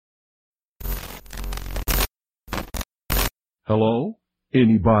Hello?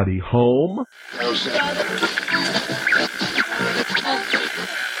 Anybody home?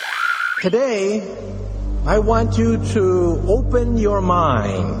 Today, I want you to open your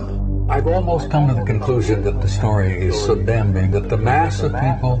mind. I've almost come to the conclusion that the story is so damning that the mass of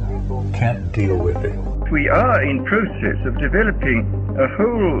people can't deal with it. We are in process of developing a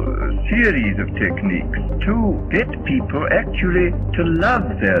whole series of techniques to get people actually to love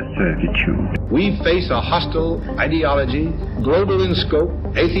their servitude. We face a hostile ideology, global in scope,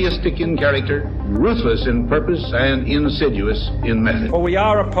 atheistic in character, ruthless in purpose, and insidious in method. For we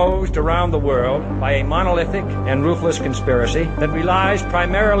are opposed around the world by a monolithic and ruthless conspiracy that relies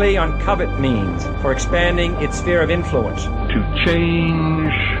primarily on covert means for expanding its sphere of influence. To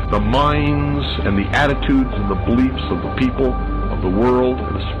change the minds and the attitudes and the beliefs of the people of the world,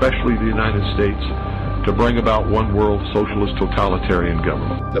 and especially the United States, to bring about one world socialist totalitarian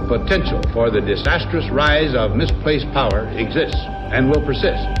government. The potential for the disastrous rise of misplaced power exists and will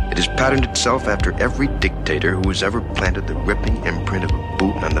persist. It has patterned itself after every dictator who has ever planted the ripping imprint of a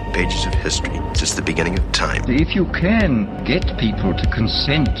boot on the pages of history since the beginning of time. If you can get people to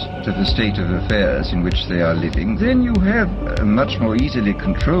consent to the state of affairs in which they are living, then you have a much more easily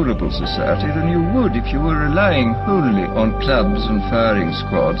controllable society than you would if you were relying wholly on clubs and firing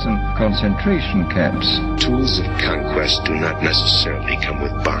squads and concentration camps. Tools of conquest do not necessarily come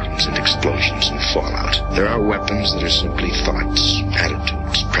with bombs and explosions and fallout. There are weapons that are simply thoughts,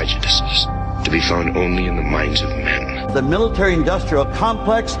 attitudes, prejudices, to be found only in the minds of men. The military-industrial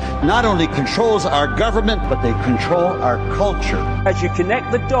complex not only controls our government, but they control our culture. As you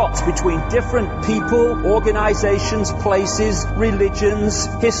connect the dots between different people, organizations, places, religions,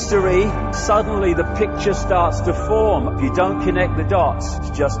 history, suddenly the picture starts to form. If you don't connect the dots,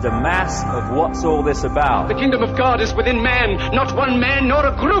 it's just a mass of what's all this about. The kingdom of God is within man, not one man nor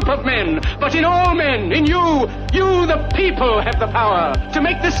a group of men, but in all men, in you. You, the people, have the power to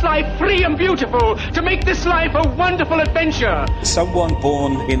make this life free and beautiful, to make this life a wonderful adventure. Someone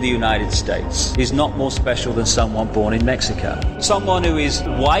born in the United States is not more special than someone born in Mexico. Someone who is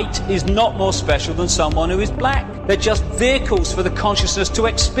white is not more special than someone who is black. They're just vehicles for the consciousness to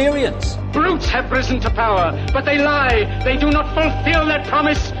experience. Brutes have risen to power, but they lie. They do not fulfill that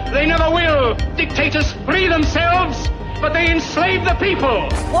promise. They never will. Dictators free themselves, but they enslave the people.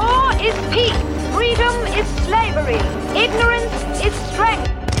 War is peace. Freedom is slavery. Ignorance is strength.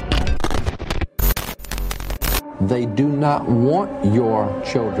 They do not want your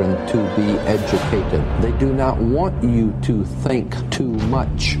children to be educated. They do not want you to think too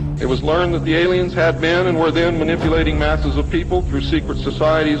much. It was learned that the aliens had been and were then manipulating masses of people through secret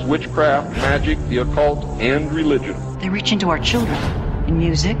societies, witchcraft, magic, the occult, and religion. They reach into our children in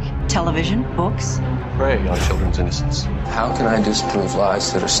music, television, books. Prey on children's innocence. How can I disprove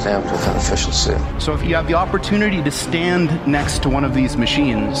lies that are stamped with an official seal? So if you have the opportunity to stand next to one of these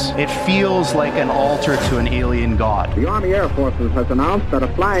machines, it feels like an altar to an alien god. The Army Air Forces has announced that a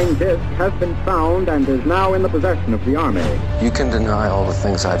flying disc has been found and is now in the possession of the Army. You can deny all the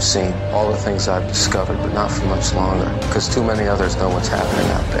things I've seen, all the things I've discovered, but not for much longer, because too many others know what's happening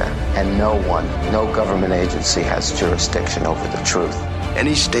out there. And no one, no government agency has jurisdiction over the truth.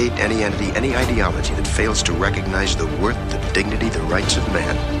 Any state, any entity, any ideology that fails to recognize the worth, the dignity, the rights of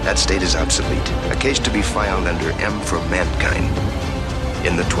man, that state is obsolete. A case to be filed under M for Mankind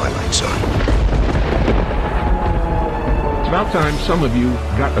in the Twilight Zone. It's about time some of you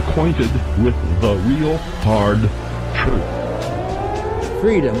got acquainted with the real hard truth.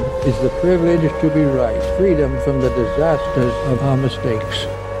 Freedom is the privilege to be right. Freedom from the disasters of our mistakes.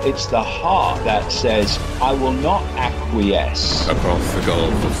 It's the heart that says, I will not acquiesce. Across the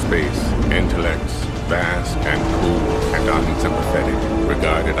gulf of space, intellects, vast and cool and unsympathetic,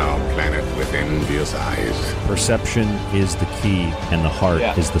 regarded our planet with envious eyes. Perception is the key, and the heart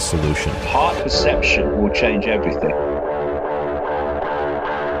is the solution. Heart perception will change everything.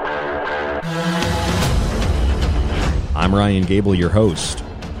 I'm Ryan Gable, your host,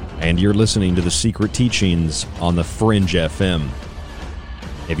 and you're listening to The Secret Teachings on the Fringe FM.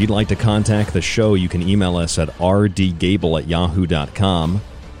 If you'd like to contact the show, you can email us at rdgable@yahoo.com.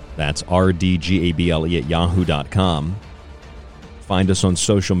 That's rdgable@yahoo.com. Find us on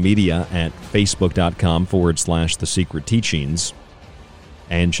social media at facebook.com/The Secret Teachings.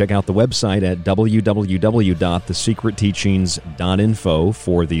 And check out the website at www.thesecretteachings.info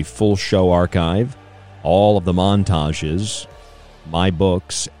for the full show archive, all of the montages, my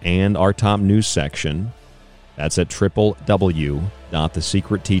books, and our top news section. That's at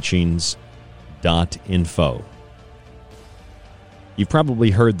www.thesecretteachings.info. You've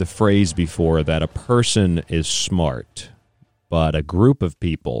probably heard the phrase before that a person is smart, but a group of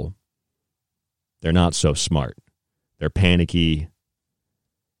people, they're not so smart. they're panicky,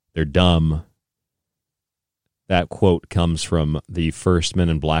 they're dumb. That quote comes from the first Men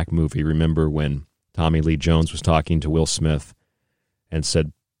in Black movie. Remember when Tommy Lee Jones was talking to Will Smith and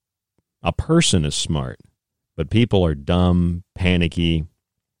said, a person is smart, but people are dumb, panicky.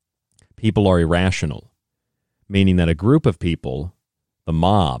 People are irrational, meaning that a group of people, the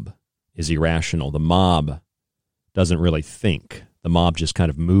mob, is irrational. The mob doesn't really think. The mob just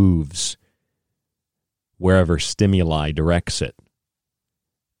kind of moves wherever stimuli directs it.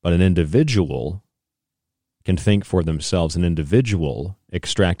 But an individual can think for themselves. An individual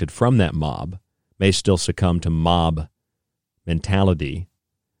extracted from that mob may still succumb to mob mentality,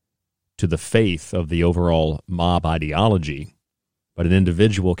 to the faith of the overall mob ideology. But an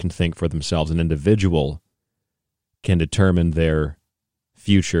individual can think for themselves. An individual can determine their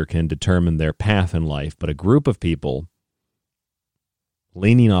future, can determine their path in life. But a group of people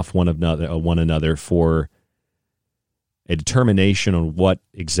leaning off one another for a determination on what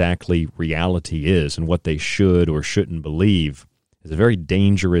exactly reality is and what they should or shouldn't believe is a very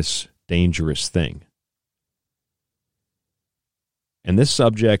dangerous, dangerous thing. And this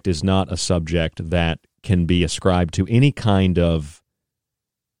subject is not a subject that can be ascribed to any kind of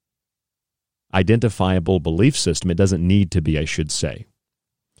identifiable belief system. It doesn't need to be, I should say.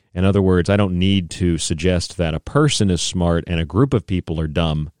 In other words, I don't need to suggest that a person is smart and a group of people are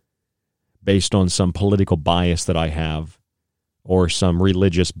dumb based on some political bias that I have or some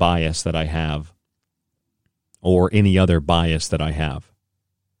religious bias that I have or any other bias that I have.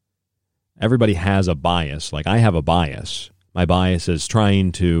 Everybody has a bias. Like I have a bias. My bias is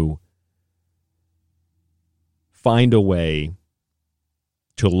trying to find a way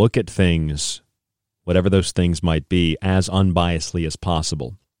to look at things, whatever those things might be, as unbiasedly as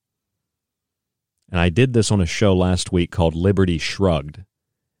possible. And I did this on a show last week called Liberty Shrugged,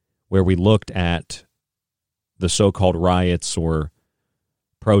 where we looked at the so-called riots or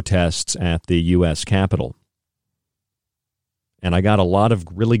protests at the U.S. Capitol. And I got a lot of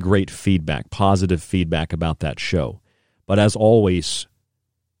really great feedback, positive feedback about that show. But as always,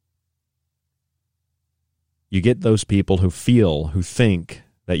 you get those people who think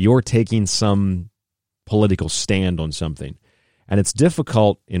that you're taking some political stand on something. And it's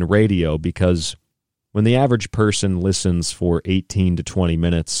difficult in radio because when the average person listens for 18 to 20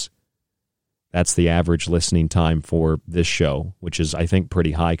 minutes, that's the average listening time for this show, which is, I think,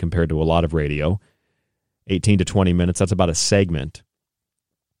 pretty high compared to a lot of radio. 18 to 20 minutes, that's about a segment.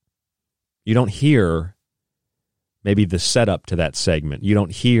 You don't hear maybe the setup to that segment. You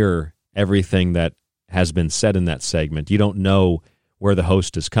don't hear everything that has been said in that segment. You don't know where the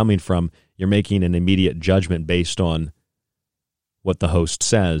host is coming from. You're making an immediate judgment based on what the host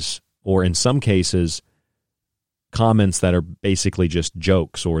says, or in some cases, comments that are basically just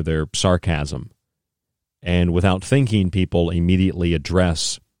jokes or they're sarcasm. And without thinking, people immediately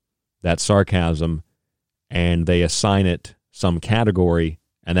address that sarcasm and they assign it some category,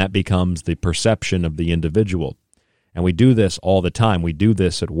 and that becomes the perception of the individual. And we do this all the time. We do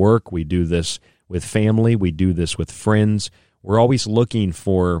this at work. We do this with family. We do this with friends. We're always looking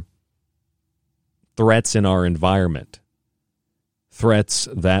for threats in our environment, threats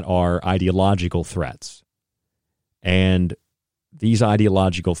that are ideological threats. And these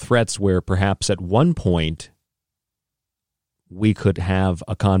ideological threats where perhaps at one point we could have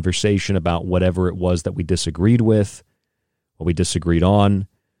a conversation about whatever it was that we disagreed with, what we disagreed on.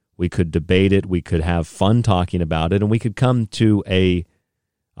 We could debate it. We could have fun talking about it, and we could come to a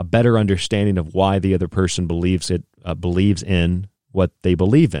better understanding of why the other person believes in what they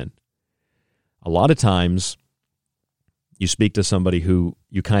believe in. A lot of times, you speak to somebody who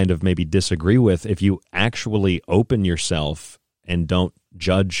you kind of maybe disagree with. If you actually open yourself and don't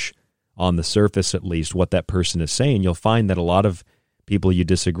judge on the surface, at least, what that person is saying, you'll find that a lot of people you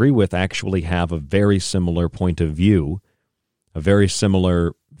disagree with actually have a very similar point of view, a very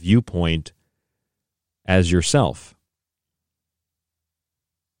similar viewpoint as yourself.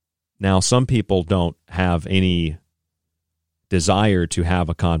 Now, some people don't have any desire to have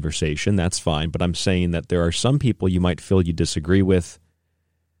a conversation. That's fine, but I'm saying that there are some people you might feel you disagree with.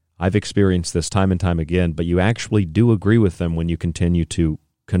 I've experienced this time and time again, but you actually do agree with them when you continue to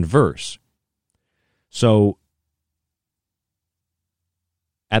converse. So,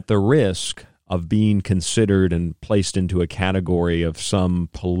 at the risk of being considered and placed into a category of some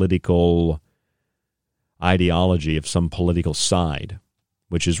political ideology, of some political side,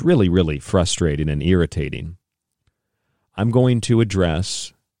 which is really, really frustrating and irritating, I'm going to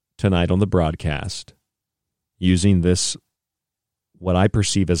address tonight on the broadcast, using this, what I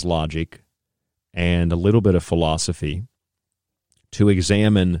perceive as logic and a little bit of philosophy, to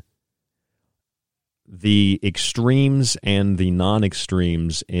examine the extremes and the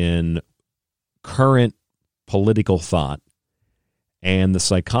non-extremes in current political thought and the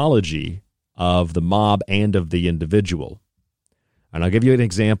psychology of the mob and of the individual. And I'll give you an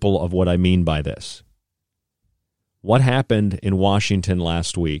example of what I mean by this. What happened in Washington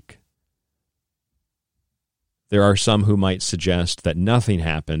last week? There are some who might suggest that nothing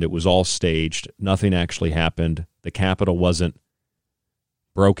happened. It was all staged. Nothing actually happened. The Capitol wasn't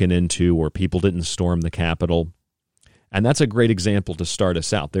broken into, or people didn't storm the Capitol. And that's a great example to start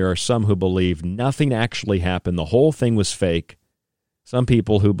us out. There are some who believe nothing actually happened. The whole thing was fake. Some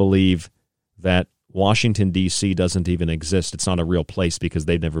people who believe that Washington, D.C. doesn't even exist. It's not a real place because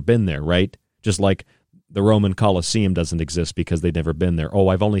they've never been there, right? Just like the Roman Colosseum doesn't exist because they've never been there. Oh,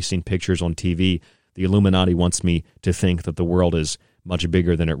 I've only seen pictures on TV. The Illuminati wants me to think that the world is much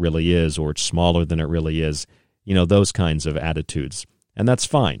bigger than it really is, or it's smaller than it really is. You know, those kinds of attitudes. And that's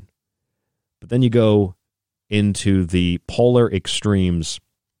fine. But then you go into the polar extremes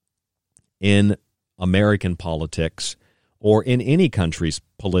in American politics or in any country's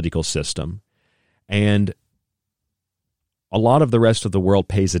political system. And a lot of the rest of the world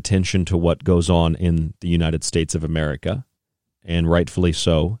pays attention to what goes on in the United States of America, and rightfully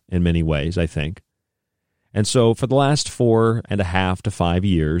so in many ways, I think. And so for the last 4.5 to 5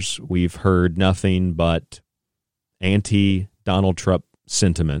 years, we've heard nothing but anti-Donald Trump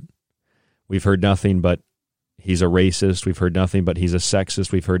sentiment. We've heard nothing but he's a racist. We've heard nothing but he's a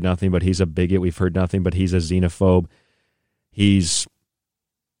sexist. We've heard nothing but he's a bigot. We've heard nothing but he's a xenophobe. He's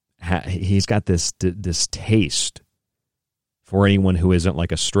got this distaste for anyone who isn't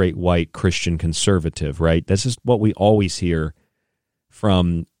like a straight white Christian conservative, right? This is what we always hear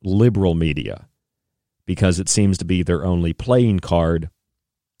from liberal media, because it seems to be their only playing card,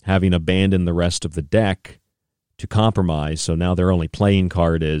 having abandoned the rest of the deck to compromise. So now their only playing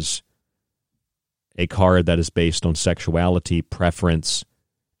card is a card that is based on sexuality, preference,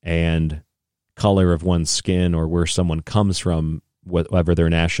 and color of one's skin, or where someone comes from, whatever their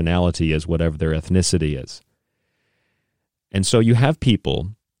nationality is, whatever their ethnicity is. And so you have people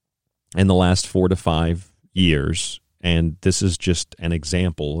in the last 4 to 5 years, and this is just an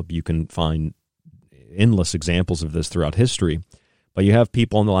example. You can find endless examples of this throughout history, but you have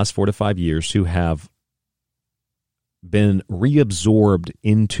people in the last 4 to 5 years who have been reabsorbed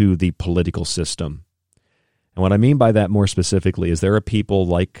into the political system. And what I mean by that more specifically is there are people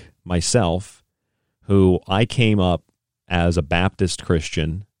like myself who I came up as a Baptist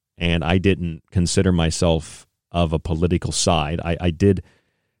Christian, and I didn't consider myself of a political side. I did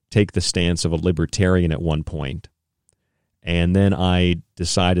take the stance of a libertarian at one point. And then I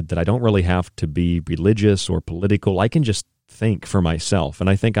decided that I don't really have to be religious or political. I can just think for myself. And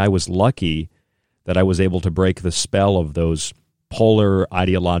I think I was lucky that I was able to break the spell of those polar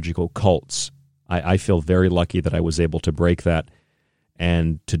ideological cults. I feel very lucky that I was able to break that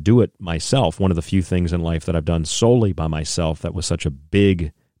and to do it myself. One of the few things in life that I've done solely by myself that was such a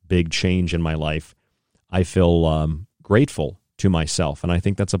big, big change in my life. I feel grateful to myself, and I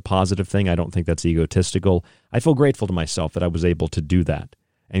think that's a positive thing. I don't think that's egotistical. I feel grateful to myself that I was able to do that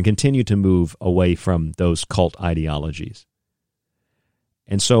and continue to move away from those cult ideologies.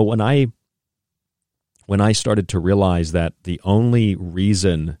 And so when I started to realize that the only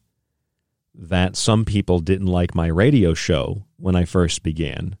reason that some people didn't like my radio show when I first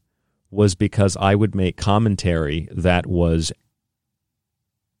began was because I would make commentary that was,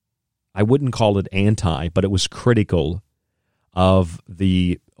 I wouldn't call it anti, but it was critical of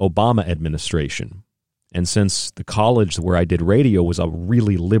the Obama administration. And since the college where I did radio was a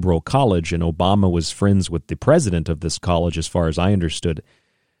really liberal college, and Obama was friends with the president of this college, as far as I understood,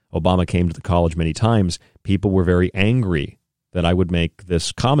 Obama came to the college many times, people were very angry that I would make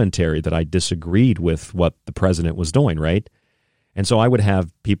this commentary that I disagreed with what the president was doing, right? And so I would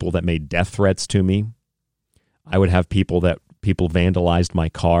have people that made death threats to me. I would have people vandalized my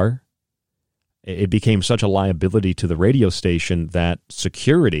car. It became such a liability to the radio station that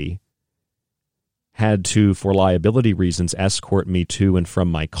security had to, for liability reasons, escort me to and from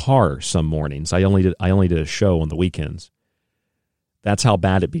my car some mornings. I only did a show on the weekends. That's how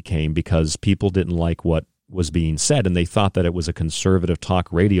bad it became, because people didn't like what was being said, and they thought that it was a conservative talk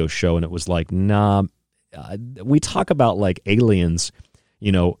radio show, and it was like, nah, we talk about like aliens,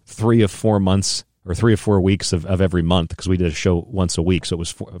 3 or 4 months or 3 or 4 weeks of every month, because we did a show once a week, so it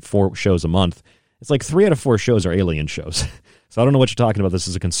was four shows a month. It's like 3 out of 4 shows are alien shows. So I don't know what you're talking about. This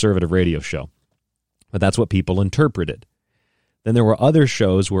is a conservative radio show. But that's what people interpreted. Then there were other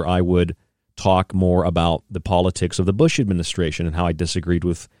shows where I would talk more about the politics of the Bush administration and how I disagreed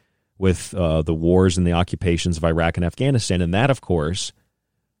with the wars and the occupations of Iraq and Afghanistan. And that, of course,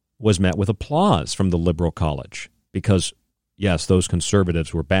 was met with applause from the liberal college because, yes, those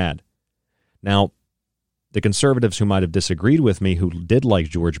conservatives were bad. Now, the conservatives who might have disagreed with me, who did like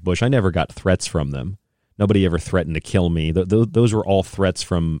George Bush, I never got threats from them. Nobody ever threatened to kill me. Those were all threats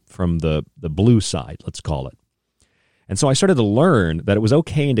from the blue side, let's call it. And so I started to learn that it was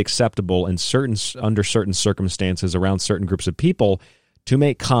okay and acceptable in under certain circumstances around certain groups of people to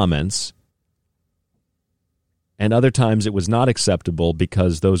make comments, and other times it was not acceptable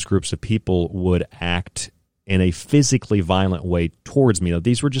because those groups of people would act in a physically violent way towards me. Now,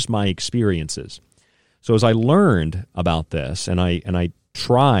 these were just my experiences. So as I learned about this, and I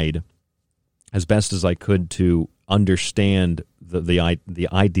tried as best as I could to understand the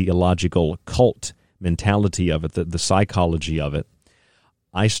ideological cult mentality of it, the psychology of it,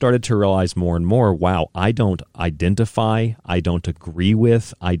 I started to realize more and more, wow, I don't identify, I don't agree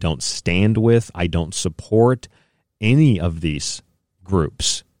with, I don't stand with, I don't support any of these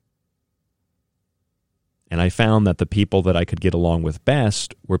groups. And I found that the people that I could get along with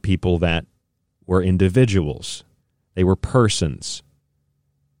best were people that were individuals. They were persons,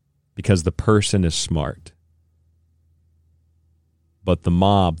 because the person is smart. But the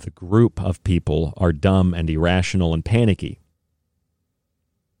mob, the group of people, are dumb and irrational and panicky.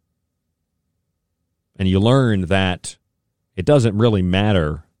 And you learn that it doesn't really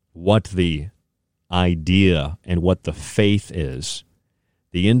matter what the idea and what the faith is.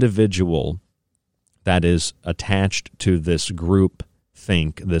 The individual that is attached to this group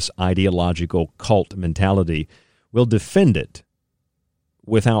think, this ideological cult mentality, will defend it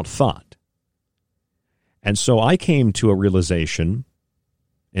without thought. And so I came to a realization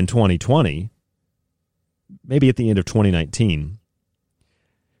in 2020, maybe at the end of 2019,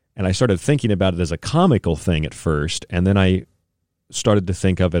 and I started thinking about it as a comical thing at first, and then I started to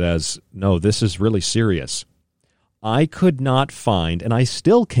think of it as, no, this is really serious. I could not find, and I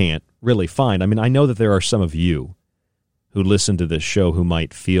still can't really find, I mean, I know that there are some of you who listen to this show who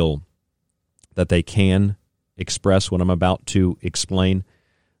might feel that they can express what I'm about to explain,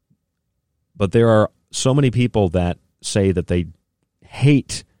 but there are so many people that say that they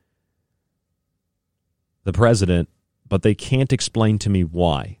hate the president, but they can't explain to me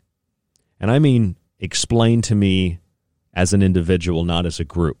why. And I mean explain to me as an individual, not as a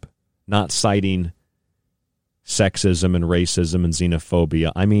group, not citing sexism and racism and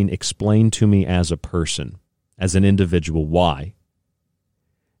xenophobia. I mean explain to me as a person, as an individual, why.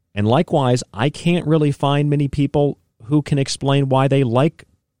 And likewise, I can't really find many people who can explain why they like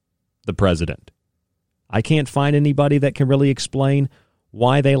the president. I can't find anybody that can really explain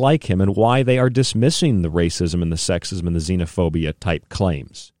why they like him and why they are dismissing the racism and the sexism and the xenophobia type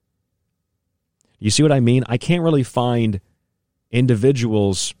claims. You see what I mean? I can't really find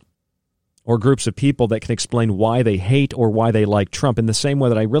individuals or groups of people that can explain why they hate or why they like Trump, in the same way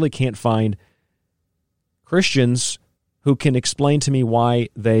that I really can't find Christians who can explain to me why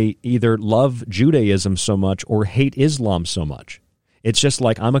they either love Judaism so much or hate Islam so much. It's just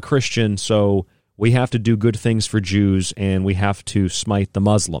like, I'm a Christian, so we have to do good things for Jews and we have to smite the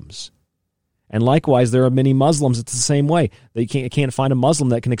Muslims. And likewise, there are many Muslims, it's the same way. They can't find a Muslim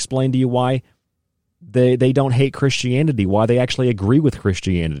that can explain to you why they don't hate Christianity, why they actually agree with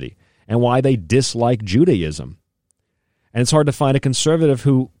Christianity, and why they dislike Judaism. And it's hard to find a conservative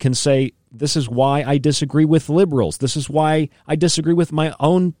who can say, this is why I disagree with liberals. This is why I disagree with my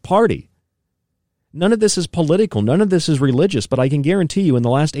own party. None of this is political. None of this is religious. But I can guarantee you in the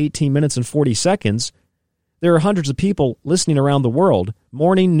last 18 minutes and 40 seconds, there are hundreds of people listening around the world,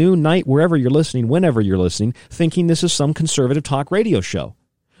 morning, noon, night, wherever you're listening, whenever you're listening, thinking this is some conservative talk radio show,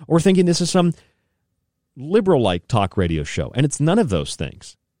 or thinking this is some liberal-like talk radio show. And it's none of those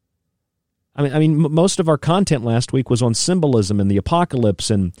things. I mean, most of our content last week was on symbolism and the apocalypse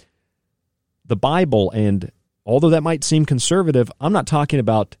and the Bible, and although that might seem conservative, I'm not talking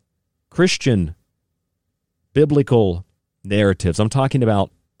about Christian biblical narratives. I'm talking about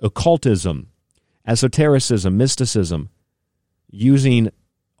occultism, esotericism, mysticism, using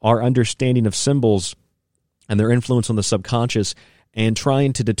our understanding of symbols and their influence on the subconscious and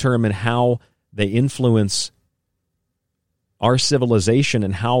trying to determine how they influence our civilization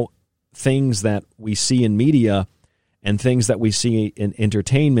and how things that we see in media and things that we see in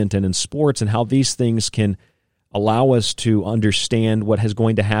entertainment and in sports, and how these things can allow us to understand what is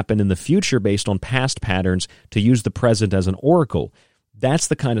going to happen in the future based on past patterns, to use the present as an oracle. That's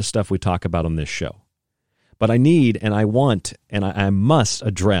the kind of stuff we talk about on this show. But I need and I want and I must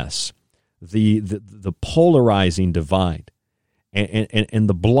address the polarizing divide and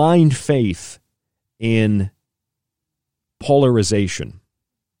the blind faith in polarization.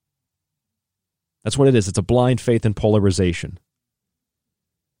 That's what it is. It's a blind faith in polarization.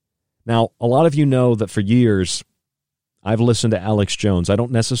 Now, a lot of you know that for years, I've listened to Alex Jones. I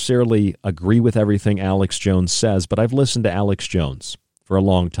don't necessarily agree with everything Alex Jones says, but I've listened to Alex Jones for a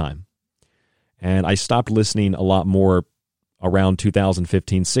long time. And I stopped listening a lot more around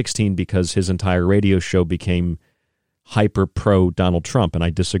 2015-16 because his entire radio show became hyper pro Donald Trump, and I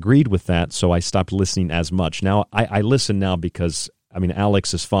disagreed with that, so I stopped listening as much. Now, I listen now because, I mean,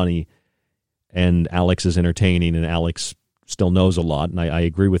 Alex is funny, and Alex is entertaining, and Alex still knows a lot, and I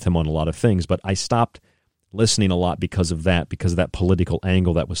agree with him on a lot of things, but I stopped listening a lot because of that political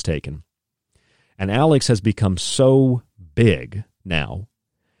angle that was taken. And Alex has become so big now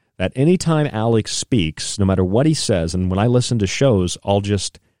that anytime Alex speaks, no matter what he says, and when I listen to shows, I'll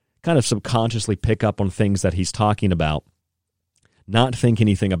just kind of subconsciously pick up on things that he's talking about, not think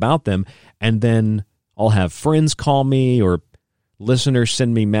anything about them, and then I'll have friends call me or listeners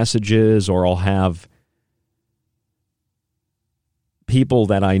send me messages, or I'll have people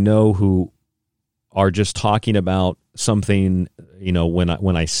that I know who are just talking about something, you know, when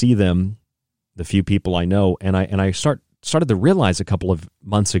I see them, the few people I know, and I started to realize a couple of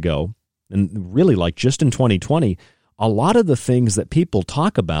months ago, and really like just in 2020, a lot of the things that people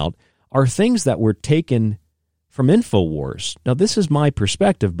talk about are things that were taken from InfoWars. Now, this is my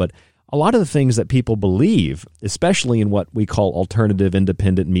perspective, but a lot of the things that people believe, especially in what we call alternative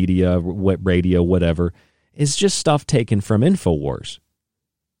independent media, radio, whatever, is just stuff taken from InfoWars.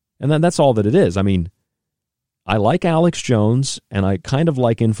 And then that's all that it is. I mean, I like Alex Jones, and I kind of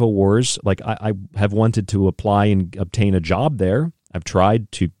like InfoWars. Like, I have wanted to apply and obtain a job there. I've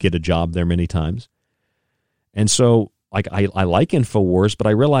tried to get a job there many times. And so, like, I like InfoWars, but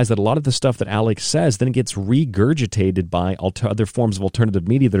I realize that a lot of the stuff that Alex says then gets regurgitated by other forms of alternative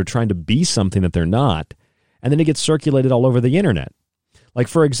media that are trying to be something that they're not, and then it gets circulated all over the internet. Like,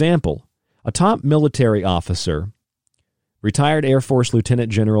 for example, a top military officer, retired Air Force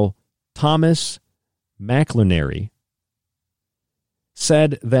Lieutenant General Thomas McInerney,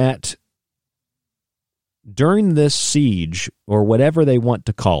 said that during this siege, or whatever they want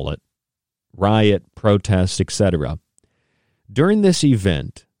to call it, riot, protest, etc., during this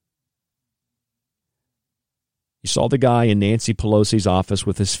event, you saw the guy in Nancy Pelosi's office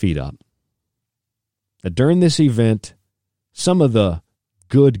with his feet up. That during this event, some of the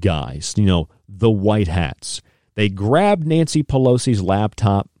good guys, you know, the white hats, they grabbed Nancy Pelosi's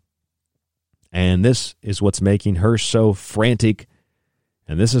laptop, and this is what's making her so frantic.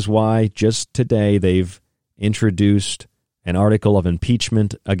 And this is why just today they've introduced an article of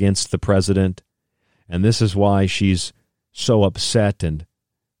impeachment against the president. And this is why she's so upset. And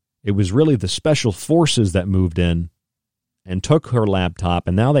it was really the special forces that moved in and took her laptop.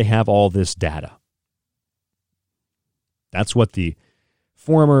 And now they have all this data. That's what the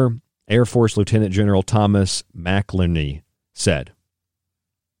former Air Force Lieutenant General Thomas McInerney said.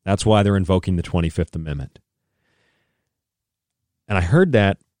 That's why they're invoking the 25th Amendment. And I heard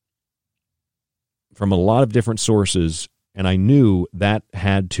that from a lot of different sources, and I knew that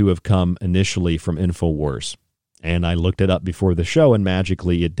had to have come initially from InfoWars. And I looked it up before the show, and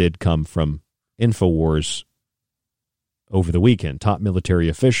magically it did come from InfoWars over the weekend. Top military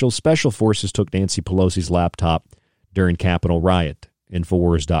officials, special forces took Nancy Pelosi's laptop during Capitol riot,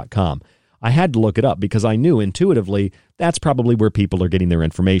 Infowars.com. I had to look it up because I knew intuitively that's probably where people are getting their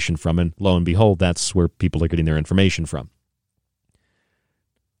information from, and lo and behold, that's where people are getting their information from.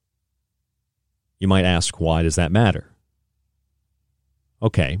 You might ask, why does that matter?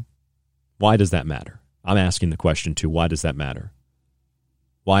 Okay, why does that matter? I'm asking the question too, why does that matter?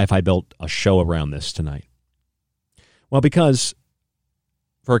 Why have I built a show around this tonight? Well, because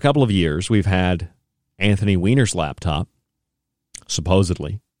for a couple of years we've had Anthony Weiner's laptop,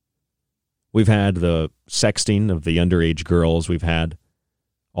 supposedly. We've had the sexting of the underage girls. We've had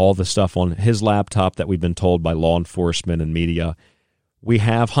all the stuff on his laptop that we've been told by law enforcement and media. We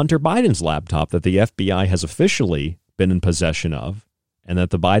have Hunter Biden's laptop that the FBI has officially been in possession of, and that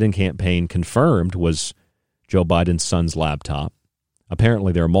the Biden campaign confirmed was Joe Biden's son's laptop.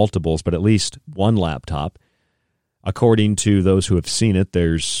 Apparently there are multiples, but at least one laptop. According to those who have seen it,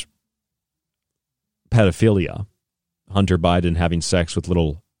 there's pedophilia. Hunter Biden having sex with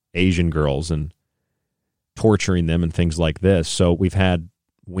little Asian girls and torturing them and things like this. So we've had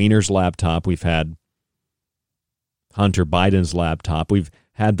Weiner's laptop. We've had Hunter Biden's laptop. We've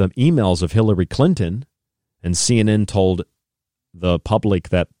had the emails of Hillary Clinton, and CNN told the public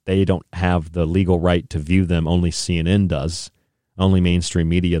that they don't have the legal right to view them. Only CNN does. Only mainstream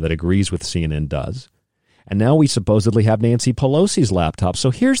media that agrees with CNN does. And now we supposedly have Nancy Pelosi's laptop.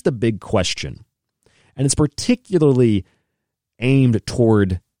 So here's the big question, and it's particularly aimed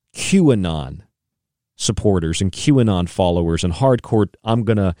toward QAnon supporters and QAnon followers and hardcore, I'm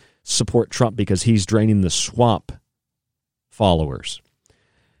going to support Trump because he's draining the swamp followers.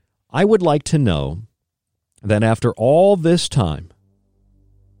 I would like to know that after all this time,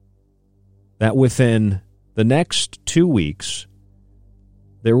 that within the next 2 weeks,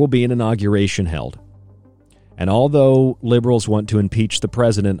 there will be an inauguration held. And although liberals want to impeach the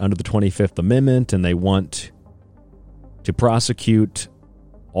president under the 25th Amendment and they want to prosecute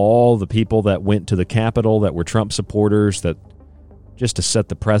all the people that went to the Capitol that were Trump supporters, that just to set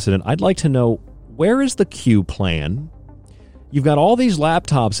the precedent, I'd like to know, where is the Q plan? You've got all these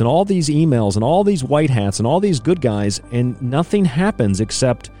laptops and all these emails and all these white hats and all these good guys, and nothing happens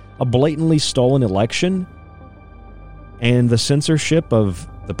except a blatantly stolen election and the censorship of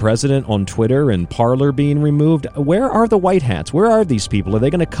the president on Twitter and Parler being removed. Where are the white hats? Where are these people? Are they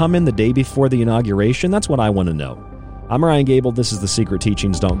going to come in the day before the inauguration? That's what I want to know. I'm Ryan Gable. This is The Secret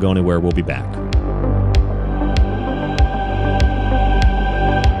Teachings. Don't go anywhere. We'll be back.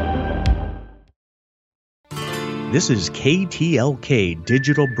 This is KTLK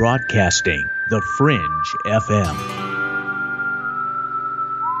Digital Broadcasting, The Fringe FM.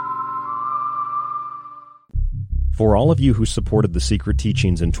 For all of you who supported The Secret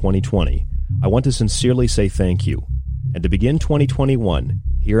Teachings in 2020, I want to sincerely say thank you. And to begin 2021,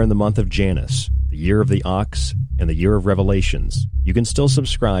 here in the month of Janus, the year of the Ox, and the year of Revelations, you can still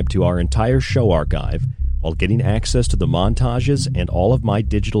subscribe to our entire show archive while getting access to the montages and all of my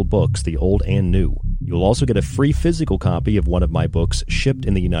digital books, the old and new. You'll also get a free physical copy of one of my books shipped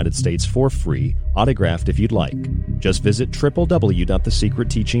in the United States for free, autographed if you'd like. Just visit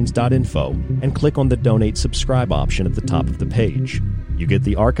www.thesecretteachings.info and click on the Donate Subscribe option at the top of the page. You get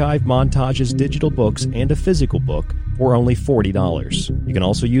the archive, montages, digital books, and a physical book for only $40. You can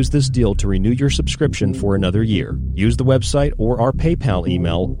also use this deal to renew your subscription for another year. Use the website or our PayPal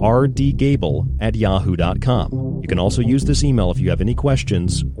email, rdgable@yahoo.com. You can also use this email if you have any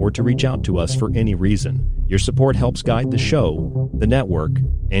questions or to reach out to us for any reason. Your support helps guide the show, the network,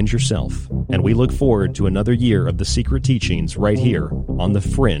 and yourself. And we look forward to another year of The Secret Teachings right here on The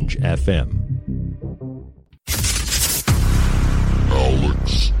Fringe FM.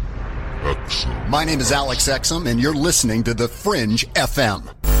 Alex Exum. My name is Alex Exum, and you're listening to The Fringe FM.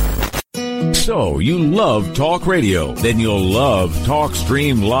 So, you love talk radio? Then you'll love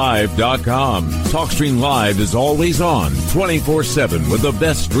TalkStreamLive.com. TalkStream Live is always on, 24/7 with the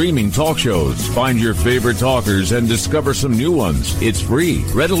best streaming talk shows. Find your favorite talkers and discover some new ones. It's free,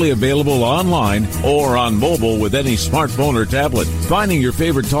 readily available online or on mobile with any smartphone or tablet. Finding your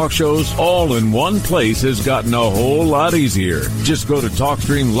favorite talk shows all in one place has gotten a whole lot easier. Just go to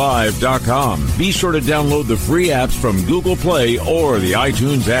TalkStreamLive.com. Be sure to download the free apps from Google Play or the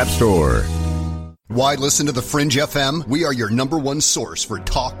iTunes App Store. Why listen to The Fringe FM? We are your number one source for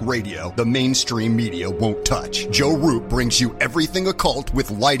talk radio the mainstream media won't touch. Joe Roop brings you everything occult with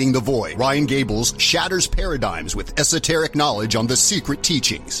Lighting the Void. Ryan Gables shatters paradigms with esoteric knowledge on The Secret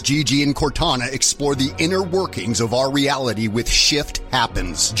Teachings. Gigi and Cortana explore the inner workings of our reality with Shift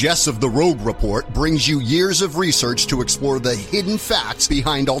Happens. Jess of the Rogue Report brings you years of research to explore the hidden facts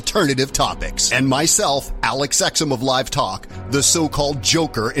behind alternative topics. And myself, Alex Exum of Live Talk, the so-called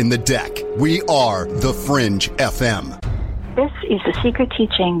Joker in the deck. We are The Fringe FM. This is The Secret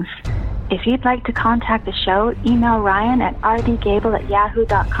Teachings. If you'd like to contact the show, email Ryan at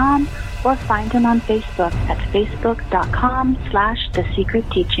rdgable@yahoo.com or find him on Facebook at facebook.com/The Secret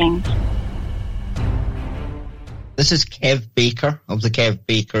Teachings. This is Kev Baker of The Kev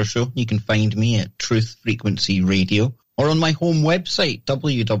Baker Show. You can find me at Truth Frequency Radio or on my home website,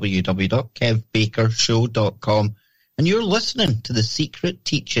 www.kevbakershow.com. And you're listening to The Secret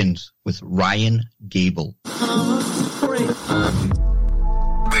Teachings with Ryan Gable. The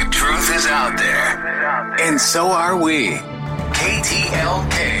truth is out there, and so are we.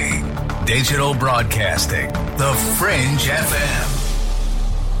 KTLK, Digital Broadcasting, The Fringe FM.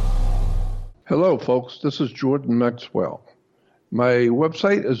 Hello, folks. This is Jordan Maxwell. My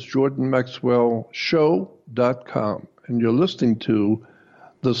website is jordanmaxwellshow.com, and you're listening to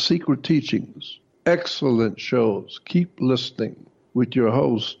The Secret Teachings. Excellent shows. Keep listening with your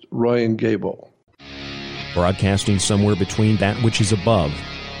host, Ryan Gable. Broadcasting somewhere between that which is above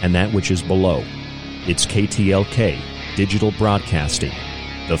and that which is below. It's KTLK, Digital Broadcasting,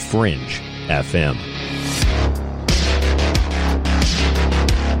 The Fringe FM.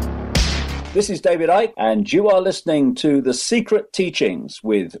 This is David Icke, and you are listening to The Secret Teachings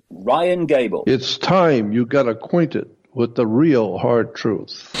with Ryan Gable. It's time you got acquainted with the real hard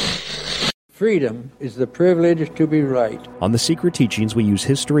truth. Freedom is the privilege to be right. On The Secret Teachings, we use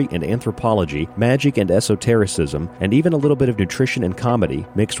history and anthropology, magic and esotericism, and even a little bit of nutrition and comedy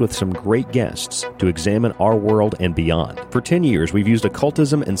mixed with some great guests to examine our world and beyond. For 10 years, we've used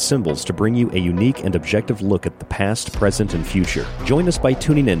occultism and symbols to bring you a unique and objective look at the past, present, and future. Join us by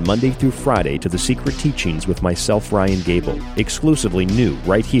tuning in Monday through Friday to The Secret Teachings with myself, Ryan Gable, exclusively new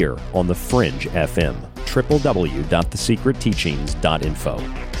right here on The Fringe FM. www.thesecretteachings.info.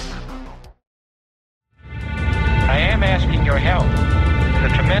 I am asking your help in the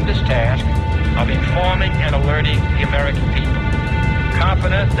tremendous task of informing and alerting the American people,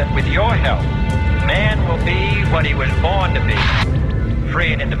 confident that with your help, man will be what he was born to be,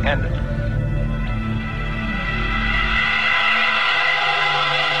 free and independent.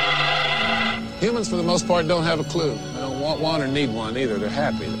 Humans, for the most part, don't have a clue. They don't want one or need one either. They're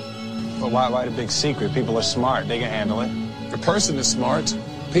happy. But why the big secret? People are smart. They can handle it. The person is smart.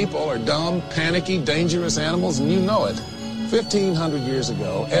 People are dumb, panicky, dangerous animals, and you know it. 1,500 years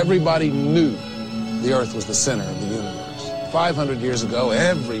ago, everybody knew the Earth was the center of the universe. 500 years ago,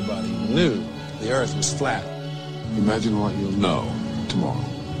 everybody knew the Earth was flat. Imagine what you'll know tomorrow.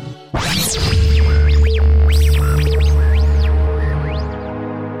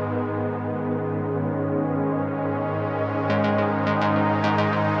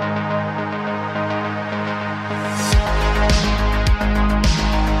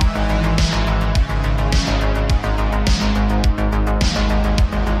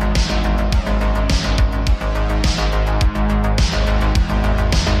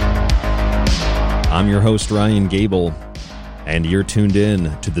 I'm your host, Ryan Gable, and you're tuned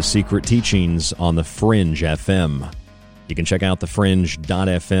in to The Secret Teachings on The Fringe FM. You can check out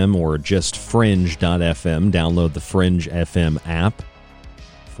thefringe.fm or just fringe.fm. Download the Fringe FM app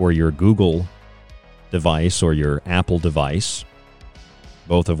for your Google device or your Apple device,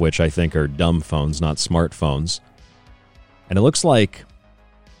 both of which I think are dumb phones, not smartphones. And it looks like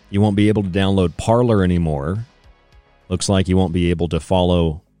you won't be able to download Parler anymore. Looks like you won't be able to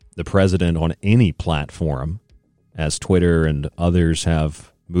follow the president on any platform, as Twitter and others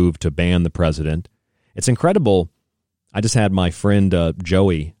have moved to ban the president. It's incredible. I just had my friend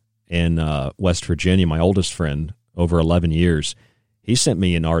Joey in West Virginia, my oldest friend, over 11 years. He sent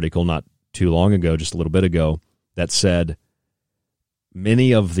me an article not too long ago, just a little bit ago, that said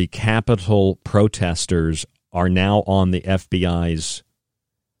many of the Capitol protesters are now on the FBI's,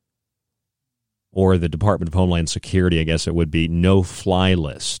 or the Department of Homeland Security, I guess it would be, no-fly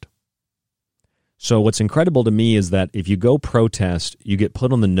list. So what's incredible to me is that if you go protest, you get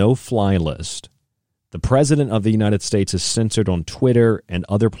put on the no-fly list. The President of the United States is censored on Twitter and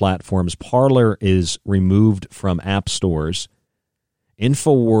other platforms. Parler is removed from app stores.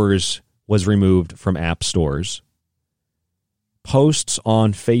 InfoWars was removed from app stores. Posts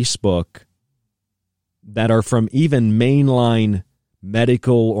on Facebook that are from even mainline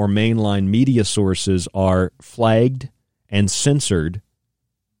medical or mainline media sources are flagged and censored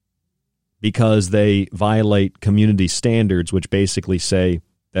because they violate community standards, which basically say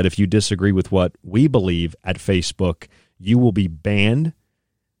that if you disagree with what we believe at Facebook, you will be banned.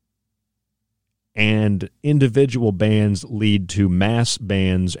 And individual bans lead to mass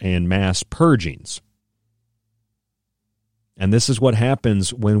bans and mass purgings. And this is what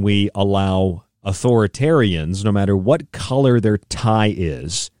happens when we allow authoritarians, no matter what color their tie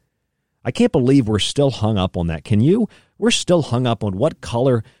is. I can't believe we're still hung up on that. Can you? We're still hung up on what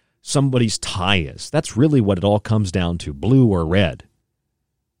color somebody's tie is. That's really what it all comes down to, blue or red.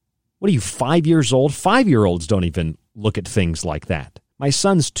 What are you, 5 years old? 5-year-olds don't even look at things like that. My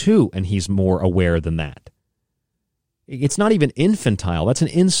son's 2, and he's more aware than that. It's not even infantile. That's an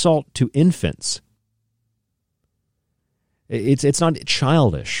insult to infants. It's not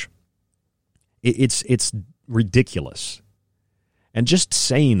childish. It's ridiculous. And just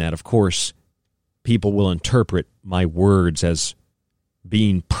saying that, of course, people will interpret my words as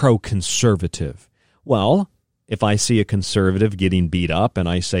being pro-conservative. Well, if I see a conservative getting beat up and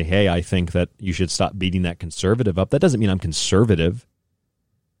I say, hey, I think that you should stop beating that conservative up, that doesn't mean I'm conservative.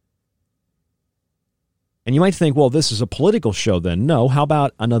 And you might think, well, this is a political show then. No, how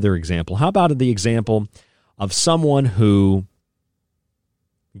about another example? How about the example of someone who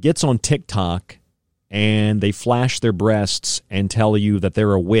gets on TikTok and they flash their breasts and tell you that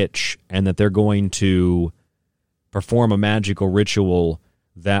they're a witch and that they're going to perform a magical ritual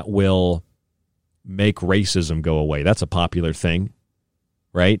that will make racism go away. That's a popular thing,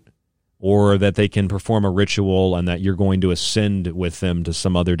 right? Or that they can perform a ritual and that you're going to ascend with them to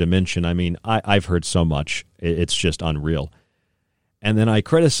some other dimension. I mean, I've heard so much. It's just unreal. And then I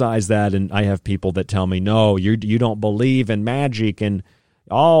criticize that, and I have people that tell me, no, you don't believe in magic, and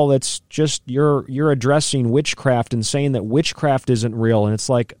Oh, it's just you're addressing witchcraft and saying that witchcraft isn't real. And it's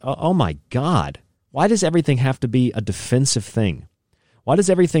like, oh my God, why does everything have to be a defensive thing? Why does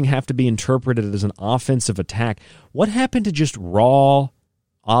everything have to be interpreted as an offensive attack? What happened to just raw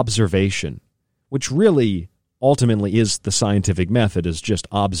observation, which really ultimately is the scientific method, is just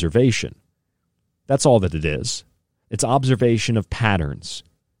observation. That's all that it is. It's observation of patterns.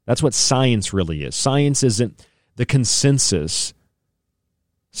 That's what science really is. Science isn't the consensus.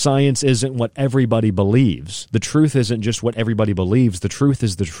 Science isn't what everybody believes. The truth isn't just what everybody believes. The truth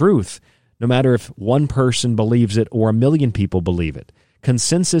is the truth, no matter if one person believes it or a million people believe it.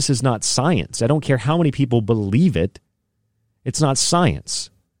 Consensus is not science. I don't care how many people believe it. It's not science.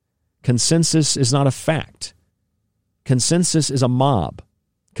 Consensus is not a fact. Consensus is a mob.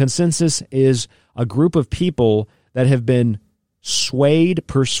 Consensus is a group of people that have been swayed,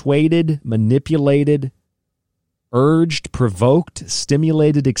 persuaded, manipulated, urged, provoked,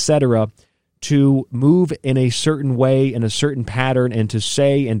 stimulated, etc., to move in a certain way, in a certain pattern, and to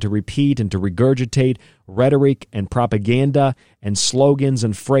say and to repeat and to regurgitate rhetoric and propaganda and slogans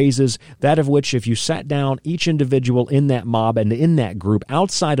and phrases, that of which if you sat down each individual in that mob and in that group,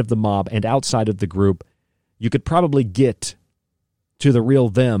 outside of the mob and outside of the group, you could probably get to the real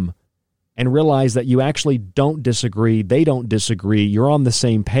them and realize that you actually don't disagree, they don't disagree, you're on the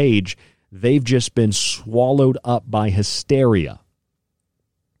same page. They've just been swallowed up by hysteria.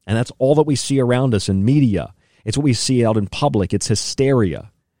 And that's all that we see around us in media. It's what we see out in public. It's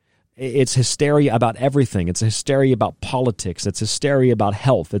hysteria. It's hysteria about everything. It's hysteria about politics. It's hysteria about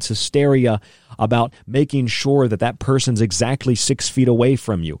health. It's hysteria about making sure that that person's exactly 6 feet away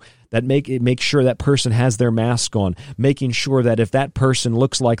from you, that make sure that person has their mask on, making sure that if that person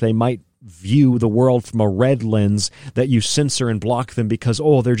looks like they might view the world from a red lens, that you censor and block them because,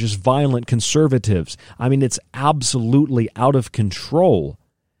 oh, they're just violent conservatives. I mean, it's absolutely out of control.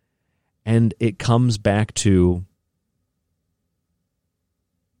 And it comes back to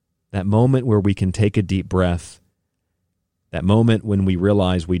that moment where we can take a deep breath, that moment when we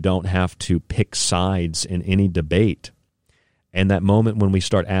realize we don't have to pick sides in any debate, and that moment when we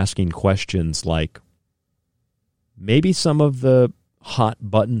start asking questions like, maybe some of the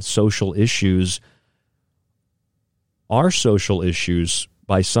hot-button social issues are social issues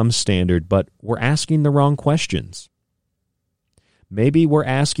by some standard, but we're asking the wrong questions. Maybe we're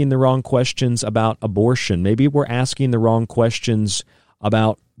asking the wrong questions about abortion. Maybe we're asking the wrong questions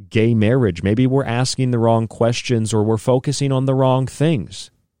about gay marriage. Maybe we're asking the wrong questions, or we're focusing on the wrong things.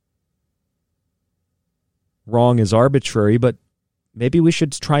 Wrong is arbitrary, but maybe we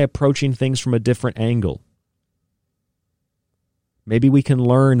should try approaching things from a different angle. Maybe we can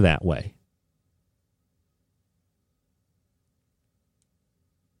learn that way.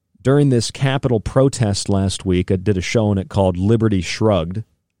 During this Capitol protest last week, I did a show on it called Liberty Shrugged.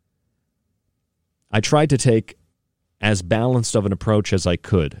 I tried to take as balanced of an approach as I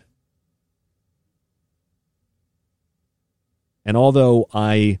could. And although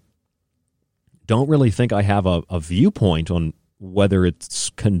I don't really think I have a viewpoint on whether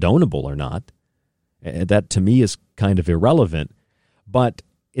it's condonable or not, that to me is kind of irrelevant, but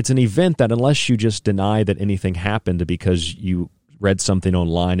it's an event that unless you just deny that anything happened because you read something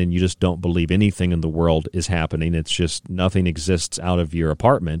online and you just don't believe anything in the world is happening, it's just nothing exists out of your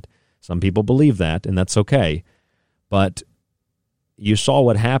apartment. Some people believe that, and that's okay. But you saw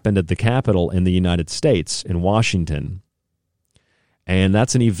what happened at the Capitol in the United States, in Washington. And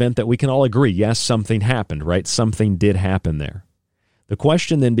that's an event that we can all agree, yes, something happened, right? Something did happen there. The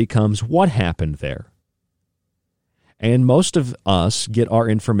question then becomes, what happened there? And most of us get our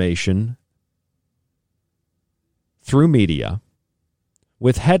information through media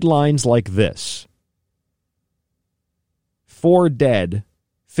with headlines like this: 4 dead,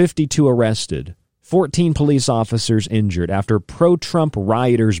 52 arrested, 14 police officers injured after pro-Trump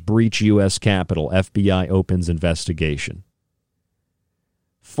rioters breach U.S. Capitol, FBI opens investigation.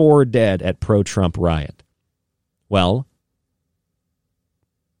 4 dead at pro-Trump riot. Well,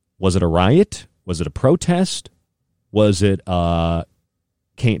 was it a riot? Was it a protest? Was it a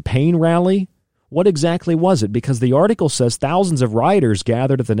campaign rally? What exactly was it? Because the article says thousands of rioters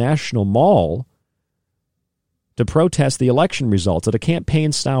gathered at the National Mall to protest the election results. At a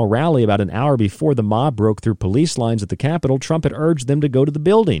campaign-style rally about an hour before the mob broke through police lines at the Capitol, Trump had urged them to go to the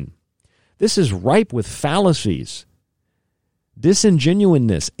building. This is ripe with fallacies,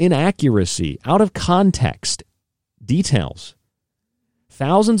 disingenuousness, inaccuracy, out of context details.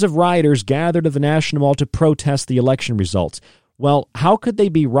 Thousands of rioters gathered at the National Mall to protest the election results. Well, how could they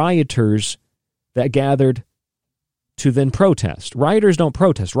be rioters that gathered to then protest? Rioters don't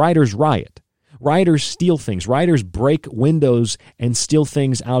protest. Rioters riot. Rioters steal things. Rioters break windows and steal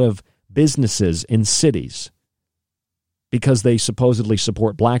things out of businesses in cities because they supposedly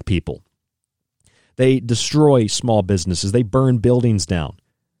support black people. They destroy small businesses. They burn buildings down.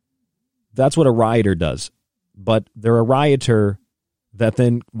 That's what a rioter does. But they're a rioter that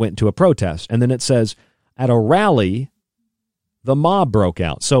then went to a protest. And then it says, at a rally, the mob broke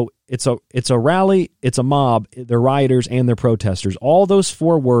out. So it's a rally, it's a mob, they're rioters and they're protesters. All those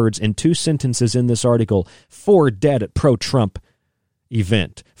 4 words in 2 sentences in this article, 4 dead at pro-Trump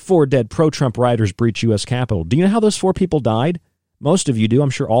event. 4 dead pro-Trump rioters breach U.S. Capitol. Do you know how those 4 people died? Most of you do. I'm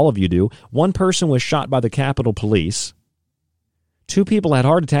sure all of you do. 1 person was shot by the Capitol Police. 2 people had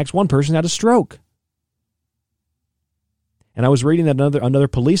heart attacks. 1 person had a stroke. And I was reading that another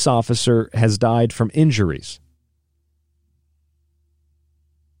police officer has died from injuries.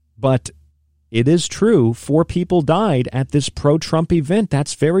 But it is true, 4 people died at this pro-Trump event.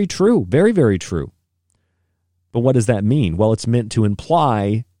 That's very true. Very, very true. But what does that mean? Well, it's meant to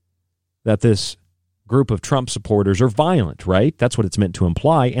imply that this group of Trump supporters are violent, right? That's what it's meant to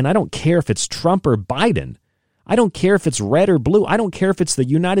imply. And I don't care if it's Trump or Biden. I don't care if it's red or blue. I don't care if it's the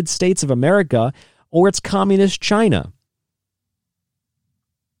United States of America or it's communist China.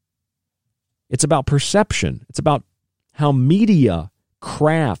 It's about perception. It's about how media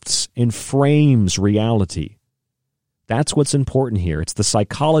crafts and frames reality. That's what's important here. It's the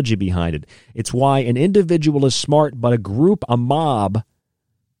psychology behind it. It's why an individual is smart, but a group, a mob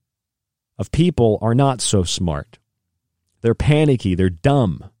of people are not so smart. They're panicky. They're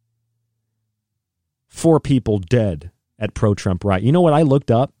dumb. 4 people dead at pro-Trump riot. You know what I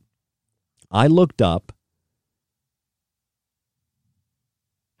looked up? I looked up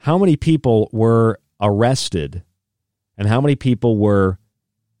how many people were arrested and how many people were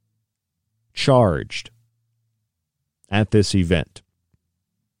charged at this event,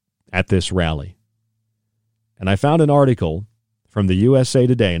 at this rally. And I found an article from the USA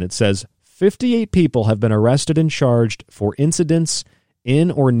Today, and it says 58 people have been arrested and charged for incidents in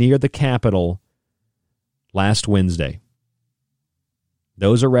or near the Capitol last Wednesday.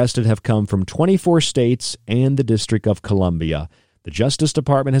 Those arrested have come from 24 states and the District of Columbia. The Justice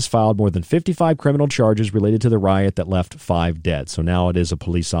Department has filed more than 55 criminal charges related to the riot that left 5 dead. So now it is a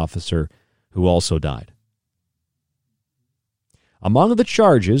police officer who also died. Among the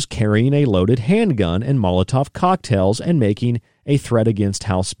charges, carrying a loaded handgun and Molotov cocktails and making a threat against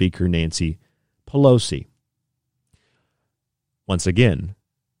House Speaker Nancy Pelosi. Once again,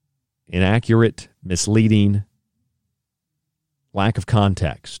 inaccurate, misleading, lack of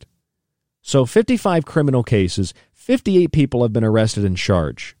context. So 55 criminal cases, 58 people have been arrested and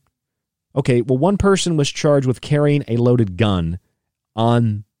charged. Okay, well, 1 person was charged with carrying a loaded gun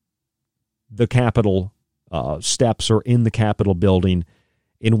on the Capitol steps or in the Capitol building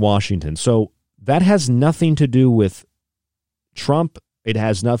in Washington. So that has nothing to do with Trump. It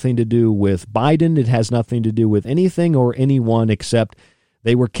has nothing to do with Biden. It has nothing to do with anything or anyone except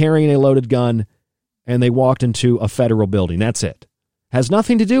they were carrying a loaded gun and they walked into a federal building. That's it. Has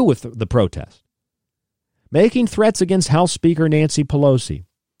nothing to do with the protest. Making threats against House Speaker Nancy Pelosi.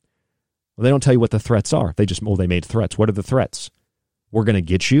 Well, they don't tell you what the threats are. They made threats. What are the threats? We're going to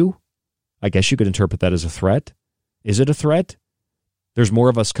get you? I guess you could interpret that as a threat. Is it a threat? There's more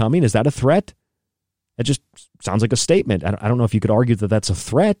of us coming. Is that a threat? It just sounds like a statement. I don't know if you could argue that that's a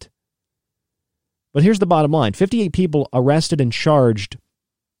threat. But here's the bottom line. 58 people arrested and charged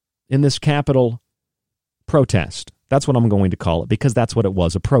in this Capitol protest. That's what I'm going to call it because that's what it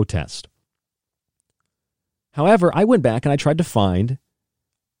was, a protest. However, I went back and I tried to find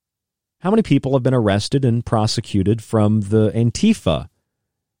how many people have been arrested and prosecuted from the Antifa,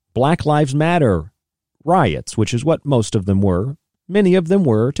 Black Lives Matter riots, which is what most of them were. Many of them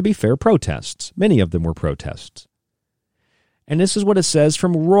were, to be fair, protests. Many of them were protests. And this is what it says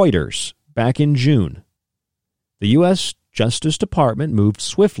from Reuters back in June. The U.S. Justice Department moved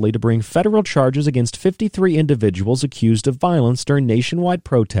swiftly to bring federal charges against 53 individuals accused of violence during nationwide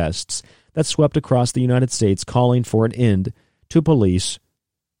protests that swept across the United States, calling for an end to police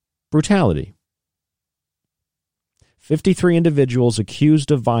brutality. 53 individuals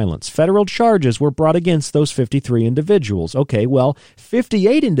accused of violence. Federal charges were brought against those 53 individuals. Okay, well,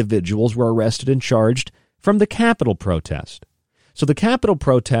 58 individuals were arrested and charged from the Capitol protest. So the Capitol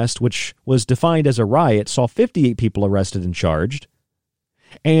protest, which was defined as a riot, saw 58 people arrested and charged.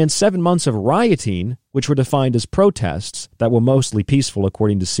 And 7 months of rioting, which were defined as protests that were mostly peaceful,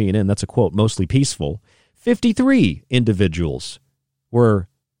 according to CNN, that's a quote, mostly peaceful, 53 individuals were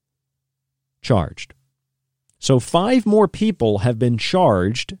charged. So 5 more people have been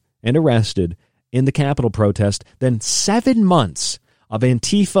charged and arrested in the Capitol protest than 7 months of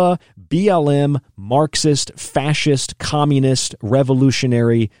Antifa, BLM, Marxist, fascist, communist,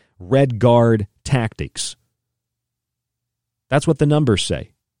 revolutionary, Red Guard tactics. That's what the numbers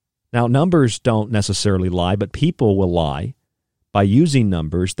say. Now, numbers don't necessarily lie, but people will lie by using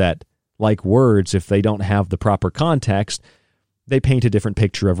numbers that, like words, if they don't have the proper context, they paint a different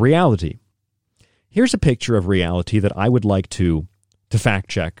picture of reality. Here's a picture of reality that I would like to fact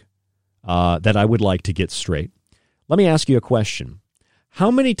check, that I would like to get straight. Let me ask you a question. How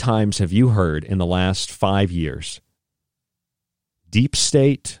many times have you heard in the last 5 years, deep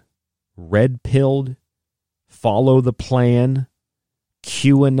state, red-pilled, follow the plan,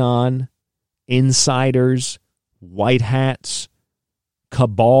 QAnon, insiders, white hats,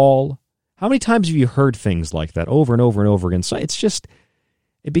 cabal? How many times have you heard things like that over and over and over again? So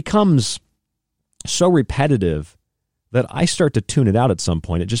it becomes so repetitive that I start to tune it out at some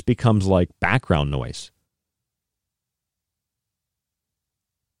point. It just becomes like background noise.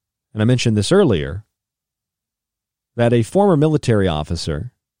 And I mentioned this earlier, that a former military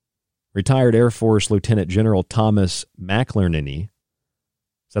officer, retired Air Force Lieutenant General Thomas McInerney,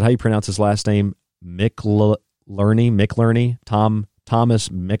 is that how you pronounce his last name? Thomas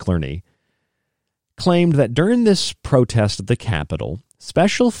McInerney, claimed that during this protest at the Capitol,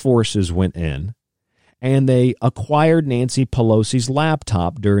 special forces went in and they acquired Nancy Pelosi's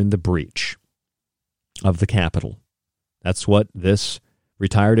laptop during the breach of the Capitol. That's what this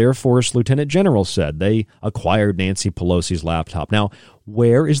retired Air Force Lieutenant General said. They acquired Nancy Pelosi's laptop. Now,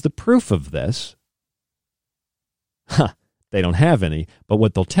 where is the proof of this? They don't have any, but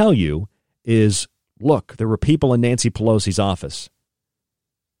what they'll tell you is, look, there were people in Nancy Pelosi's office.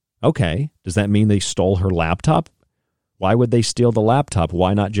 Okay, does that mean they stole her laptop? Why would they steal the laptop?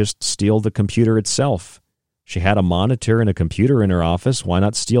 Why not just steal the computer itself? She had a monitor and a computer in her office. Why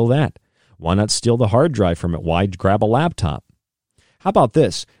not steal that? Why not steal the hard drive from it? Why grab a laptop? How about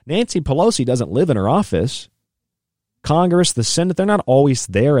this? Nancy Pelosi doesn't live in her office. Congress, the Senate, they're not always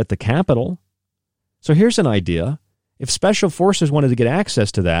there at the Capitol. So here's an idea. If special forces wanted to get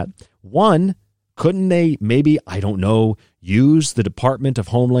access to that, one, couldn't they maybe, I don't know, use the Department of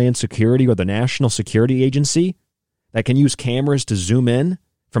Homeland Security or the National Security Agency that can use cameras to zoom in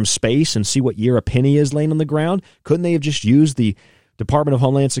from space and see what year a penny is laying on the ground? Couldn't they have just used the Department of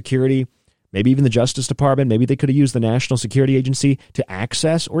Homeland Security, maybe even the Justice Department? Maybe they could have used the National Security Agency to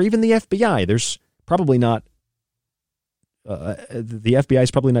access, or even the FBI. There's probably not, the FBI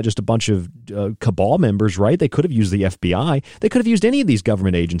is probably not just a bunch of cabal members, right? They could have used the FBI. They could have used any of these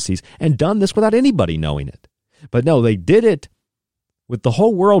government agencies and done this without anybody knowing it. But no, they did it with the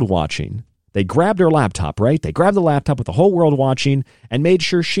whole world watching. They grabbed her laptop, right? They grabbed the laptop with the whole world watching and made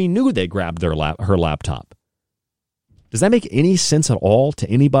sure she knew they grabbed her laptop. Does that make any sense at all to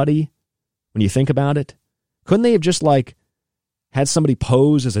anybody when you think about it? Couldn't they have just had somebody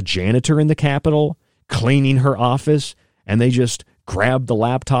pose as a janitor in the Capitol, cleaning her office, and they just grab the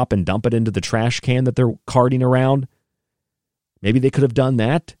laptop and dump it into the trash can that they're carting around? Maybe they could have done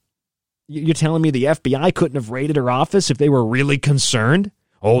that. You're telling me the FBI couldn't have raided her office if they were really concerned?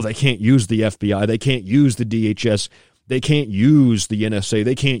 Oh, they can't use the FBI. They can't use the DHS. They can't use the NSA.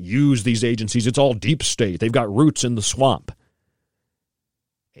 They can't use these agencies. It's all deep state. They've got roots in the swamp.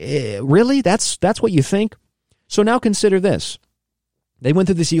 Really? That's what you think? So now consider this. They went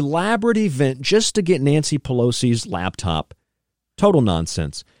through this elaborate event just to get Nancy Pelosi's laptop. Total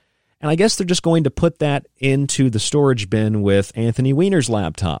nonsense. And I guess they're just going to put that into the storage bin with Anthony Weiner's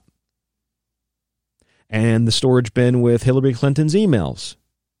laptop. And the storage bin with Hillary Clinton's emails.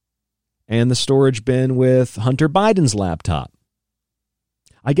 And the storage bin with Hunter Biden's laptop.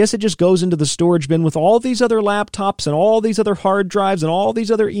 I guess it just goes into the storage bin with all these other laptops and all these other hard drives and all these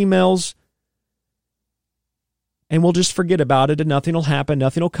other emails. And we'll just forget about it and nothing will happen.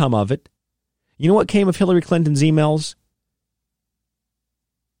 Nothing will come of it. You know what came of Hillary Clinton's emails?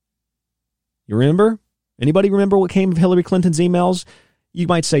 You remember? Anybody remember what came of Hillary Clinton's emails? You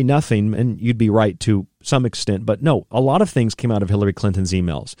might say nothing, and you'd be right to some extent. But no, a lot of things came out of Hillary Clinton's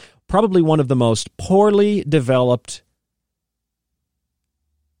emails. Probably one of the most poorly developed,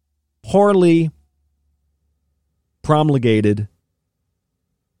 poorly promulgated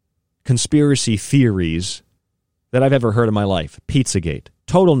conspiracy theories that I've ever heard in my life. Pizzagate.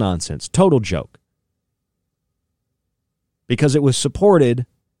 Total nonsense. Total joke. Because it was supported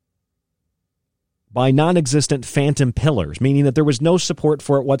by non-existent phantom pillars, meaning that there was no support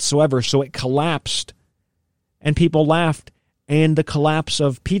for it whatsoever, so it collapsed. And people laughed. And the collapse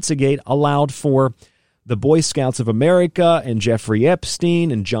of Pizzagate allowed for the Boy Scouts of America and Jeffrey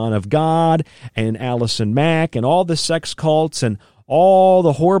Epstein and John of God and Allison Mack and all the sex cults and all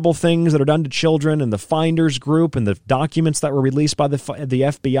the horrible things that are done to children and the Finders Group and the documents that were released by the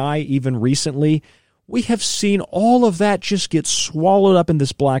FBI even recently, we have seen all of that just get swallowed up in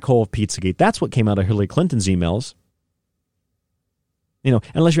this black hole of Pizzagate. That's what came out of Hillary Clinton's emails. You know,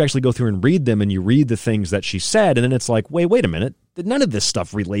 unless you actually go through and read them and you read the things that she said, and then it's like, wait a minute. None of this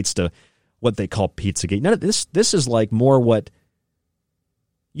stuff relates to what they call Pizzagate. None of this is like more what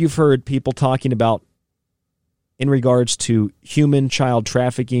you've heard people talking about in regards to human child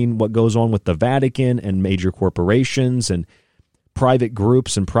trafficking, what goes on with the Vatican and major corporations and private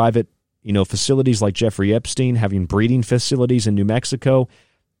groups and private, facilities like Jeffrey Epstein having breeding facilities in New Mexico.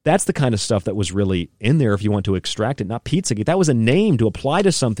 That's the kind of stuff that was really in there if you want to extract it, not Pizzagate. That was a name to apply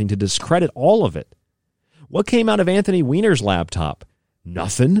to something to discredit all of it. What came out of Anthony Weiner's laptop?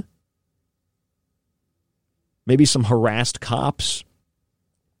 Nothing. Maybe some harassed cops.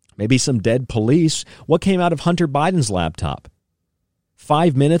 Maybe some dead police. What came out of Hunter Biden's laptop?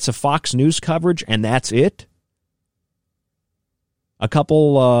 5 minutes of Fox News coverage, and that's it? A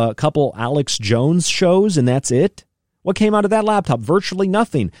couple Alex Jones shows, and that's it? What came out of that laptop? Virtually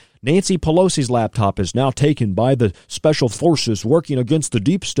nothing. Nancy Pelosi's laptop is now taken by the special forces working against the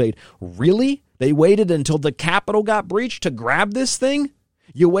deep state. Really? They waited until the Capitol got breached to grab this thing?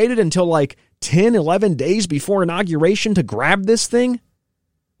 You waited until like 10, 11 days before inauguration to grab this thing?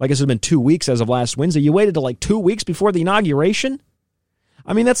 I guess it's been 2 weeks as of last Wednesday. You waited to like 2 weeks before the inauguration?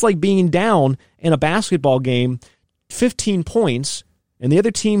 I mean, that's like being down in a basketball game, 15 points, and the other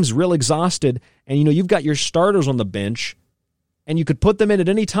team's real exhausted, and you've got your starters on the bench, and you could put them in at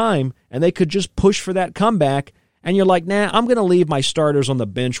any time, and they could just push for that comeback, and you're like, nah, I'm going to leave my starters on the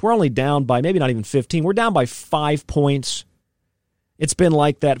bench. We're only down by maybe not even 15. We're down by 5 points. It's been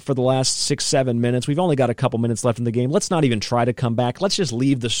like that for the last 6-7 minutes. We've only got a couple minutes left in the game. Let's not even try to come back. Let's just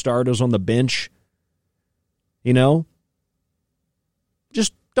leave the starters on the bench.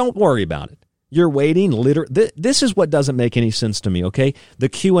 Just don't worry about it. You're waiting. This is what doesn't make any sense to me, okay? The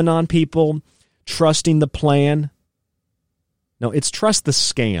QAnon people trusting the plan. No, it's trust the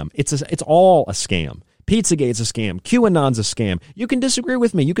scam. It's all a scam. Pizzagate's a scam. QAnon's a scam. You can disagree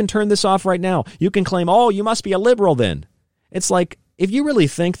with me. You can turn this off right now. You can claim, you must be a liberal then. It's like, if you really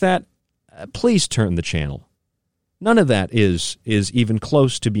think that, please turn the channel. None of that is even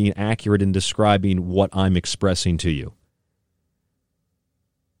close to being accurate in describing what I'm expressing to you.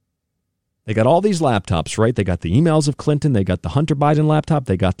 They got all these laptops, right? They got the emails of Clinton. They got the Hunter Biden laptop.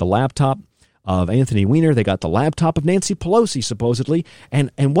 They got the laptop of Anthony Weiner. They got the laptop of Nancy Pelosi, supposedly. And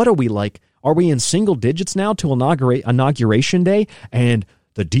what are we like? Are we in single digits now to inauguration day? And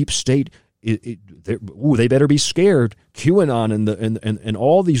the deep state, they better be scared. QAnon and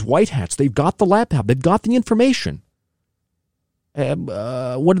all these white hats, they've got the laptop. They've got the information.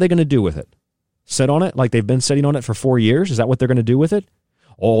 What are they going to do with it? Sit on it like they've been sitting on it for 4 years? Is that what they're going to do with it?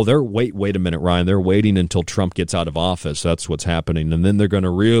 Wait a minute, Ryan. They're waiting until Trump gets out of office. That's what's happening. And then they're going to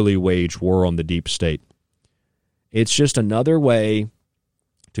really wage war on the deep state. It's just another way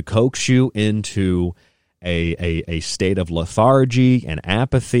to coax you into a state of lethargy and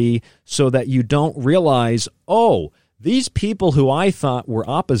apathy so that you don't realize, these people who I thought were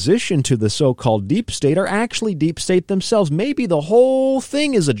opposition to the so-called deep state are actually deep state themselves. Maybe the whole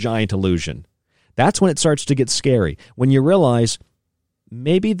thing is a giant illusion. That's when it starts to get scary. When you realize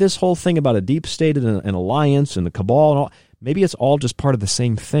maybe this whole thing about a deep state and an alliance and the cabal and all, maybe it's all just part of the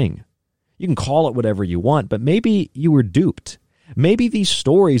same thing. You can call it whatever you want, but maybe you were duped. Maybe these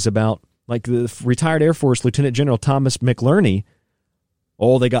stories about, like the retired Air Force Lieutenant General Thomas McLerney,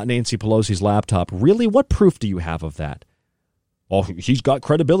 they got Nancy Pelosi's laptop. Really? What proof do you have of that? He's got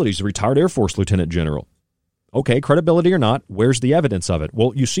credibility. He's a retired Air Force Lieutenant General. Okay, credibility or not, where's the evidence of it?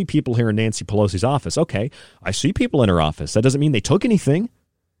 Well, you see people here in Nancy Pelosi's office. Okay, I see people in her office. That doesn't mean they took anything.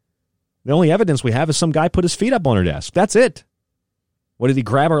 The only evidence we have is some guy put his feet up on her desk. That's it. What, did he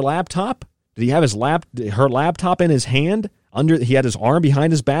grab her laptop? Did he have her laptop in his hand? He had his arm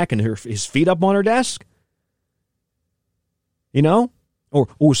behind his back and his feet up on her desk?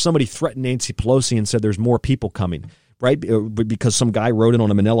 Or somebody threatened Nancy Pelosi and said there's more people coming, right? Because some guy wrote it on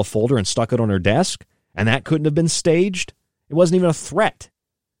a manila folder and stuck it on her desk? And that couldn't have been staged? It wasn't even a threat.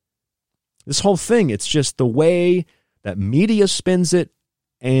 This whole thing, it's just the way that media spins it.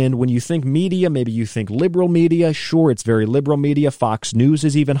 And when you think media, maybe you think liberal media. Sure, it's very liberal media. Fox News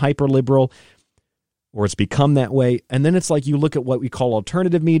is even hyper-liberal, or it's become that way. And then it's like you look at what we call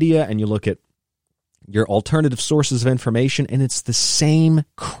alternative media, and you look at your alternative sources of information, and it's the same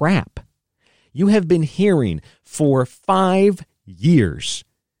crap. You have been hearing for 5 years,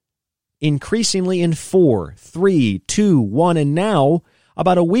 increasingly in 4, 3, 2, 1, and now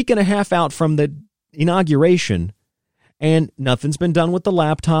about a week and a half out from the inauguration, And nothing's been done with the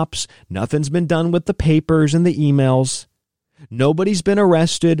laptops. Nothing's been done with the papers and the emails. Nobody's been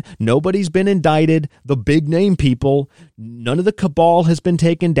arrested. Nobody's been indicted. The big name people, none of the cabal has been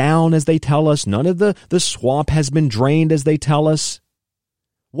taken down, as they tell us. None of the swamp has been drained, as they tell us.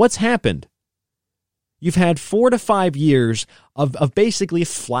 What's happened? You've had 4 to 5 years of basically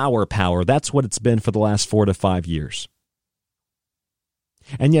flower power. That's what it's been for the last 4 to 5 years.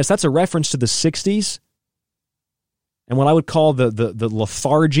 And yes, that's a reference to the 60s and what I would call the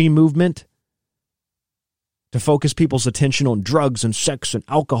lethargy movement, to focus people's attention on drugs and sex and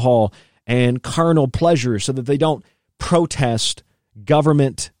alcohol and carnal pleasures so that they don't protest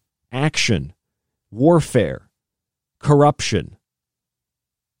government action, warfare, corruption.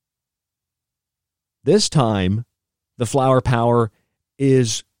 This time, the flower power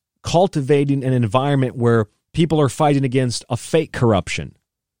is cultivating an environment where people are fighting against a fake corruption,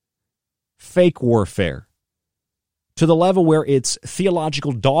 fake warfare, to the level where it's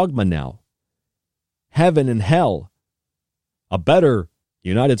theological dogma now. Heaven and hell, a better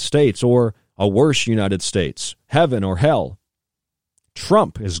United States or a worse United States, heaven or hell.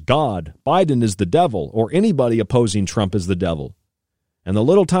 Trump is God, Biden is the devil, or anybody opposing Trump is the devil. And the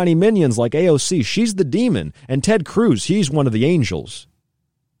little tiny minions like AOC, she's the demon, and Ted Cruz, he's one of the angels.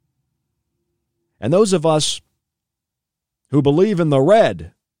 And those of us who believe in the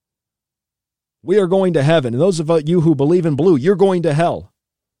red, we are going to heaven. And those of you who believe in blue, you're going to hell.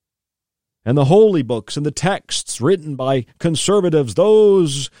 And the holy books and the texts written by conservatives,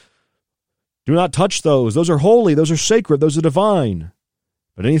 those, do not touch those. Those are holy, those are sacred, those are divine.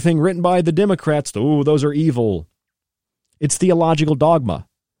 But anything written by the Democrats, oh, those are evil. It's theological dogma.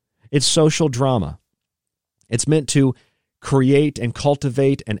 It's social drama. It's meant to create and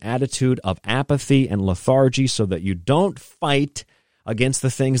cultivate an attitude of apathy and lethargy so that you don't fight against the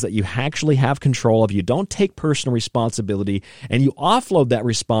things that you actually have control of. You don't take personal responsibility, and you offload that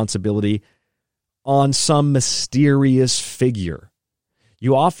responsibility on some mysterious figure.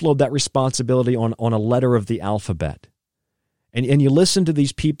 You offload that responsibility on a letter of the alphabet. And you listen to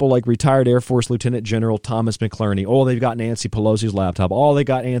these people like retired Air Force Lieutenant General Thomas McClerney. Oh, they've got Nancy Pelosi's laptop. Oh, they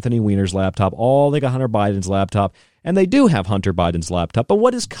got Anthony Weiner's laptop. Oh, they got Hunter Biden's laptop. And they do have Hunter Biden's laptop. But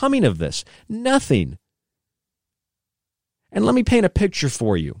what is coming of this? Nothing. And let me paint a picture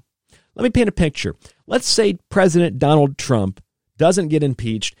for you. Let me paint a picture. Let's say President Donald Trump doesn't get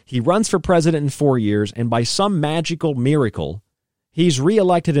impeached. He runs for president in 4 years, and by some magical miracle, he's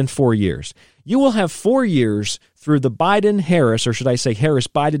reelected in 4 years. You will have 4 years through the Biden-Harris, or should I say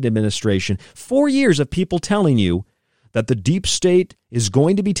Harris-Biden administration, 4 years of people telling you that the deep state is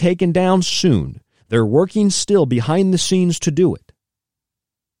going to be taken down soon. They're working still behind the scenes to do it.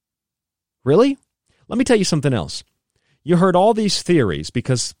 Really? Let me tell you something else. You heard all these theories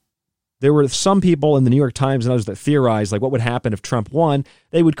because there were some people in the New York Times and others that theorized like what would happen if Trump won.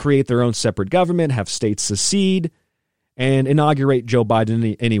 They would create their own separate government, have states secede, and inaugurate Joe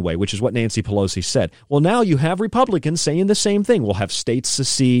Biden anyway, which is what Nancy Pelosi said. Well, now you have Republicans saying the same thing. We'll have states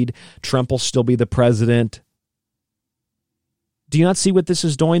secede. Trump will still be the president. Do you not see what this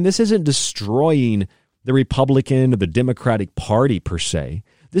is doing? This isn't destroying the Republican or the Democratic Party per se.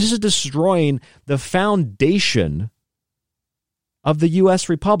 This is destroying the foundation of the U.S.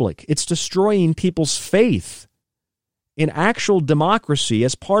 Republic. It's destroying people's faith in actual democracy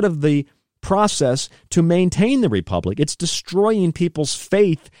as part of the process to maintain the Republic. It's destroying people's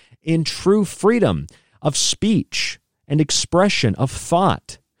faith in true freedom of speech and expression, of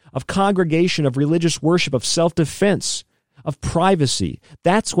thought, of congregation, of religious worship, of self-defense, of privacy.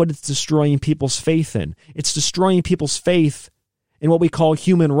 That's what it's destroying people's faith in. It's destroying people's faith in what we call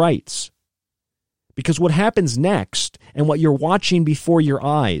human rights. Because what happens next, and what you're watching before your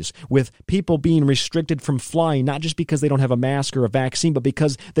eyes, with people being restricted from flying, not just because they don't have a mask or a vaccine, but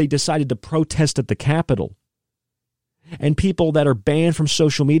because they decided to protest at the Capitol, and people that are banned from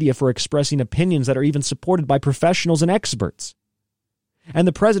social media for expressing opinions that are even supported by professionals and experts, and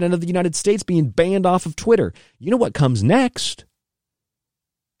the President of the United States being banned off of Twitter. You know what comes next?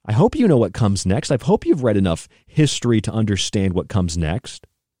 I hope you know what comes next. I hope you've read enough history to understand what comes next.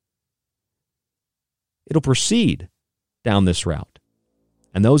 It'll proceed down this route.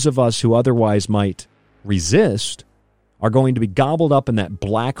 And those of us who otherwise might resist are going to be gobbled up in that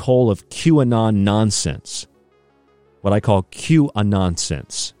black hole of QAnon nonsense. What I call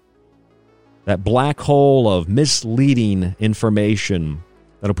QAnonsense. That black hole of misleading information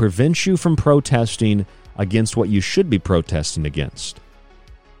that'll prevent you from protesting against what you should be protesting against.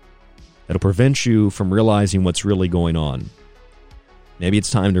 That'll prevent you from realizing what's really going on. Maybe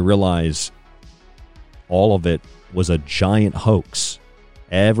it's time to realize all of it was a giant hoax,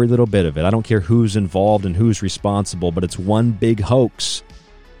 Every little bit of it. I don't care who's involved and who's responsible, but it's one big hoax.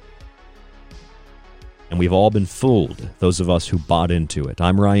 And we've all been fooled, those of us who bought into it.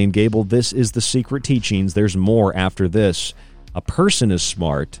 I'm Ryan Gable. This is The Secret Teachings. There's more after this. A person is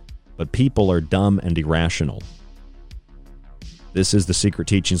smart, but people are dumb and irrational. This is The Secret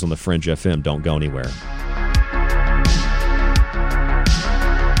Teachings on the Fringe FM. Don't go anywhere.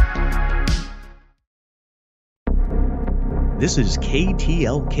 This is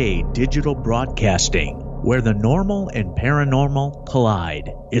KTLK Digital Broadcasting, where the normal and paranormal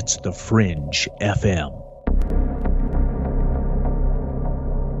collide. It's The Fringe FM.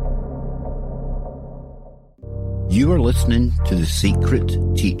 You are listening to The Secret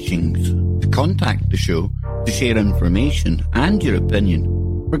Teachings. To contact the show, to share information and your opinion,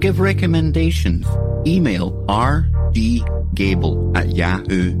 or give recommendations, email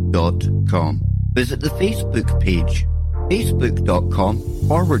rdgable@yahoo.com. Visit the Facebook page,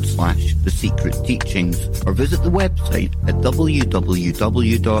 facebook.com/The Secret Teachings, or visit the website at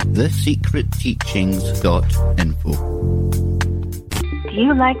www.thesecretteachings.info. Do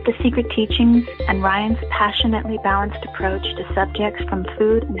you like The Secret Teachings and Ryan's passionately balanced approach to subjects from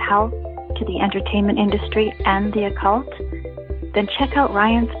food and health to the entertainment industry and the occult? Then check out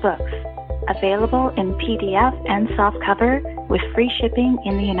Ryan's books, available in PDF and softcover with free shipping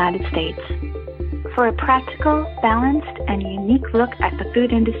in the United States. For a practical, balanced, and unique look at the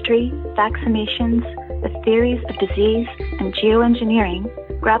food industry, vaccinations, the theories of disease, and geoengineering,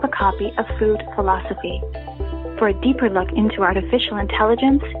 grab a copy of Food Philosophy. For a deeper look into artificial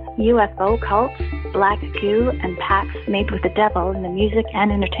intelligence, UFO cults, black goo, and pacts made with the devil in the music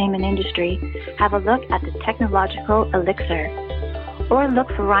and entertainment industry, have a look at the Technological Elixir. Or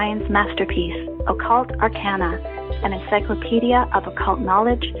look for Ryan's masterpiece, Occult Arcana, an encyclopedia of occult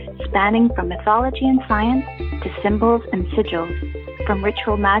knowledge spanning from mythology and science to symbols and sigils, from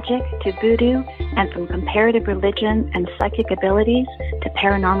ritual magic to voodoo, and from comparative religion and psychic abilities to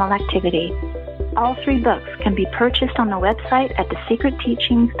paranormal activity. All three books can be purchased on the website at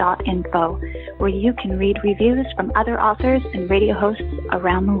thesecretteachings.info, where you can read reviews from other authors and radio hosts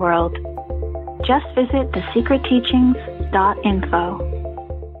around the world. Just visit thesecretteachings.info.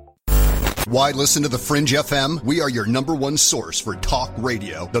 Why listen to The Fringe FM? We are your number one source for talk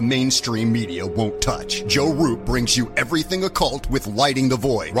radio the mainstream media won't touch. Joe Roop brings you everything occult with Lighting the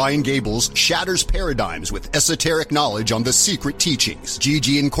Void. Ryan Gables shatters paradigms with esoteric knowledge on The Secret Teachings.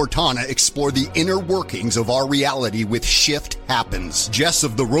 Gigi and Cortana explore the inner workings of our reality with Shift Happens. Jess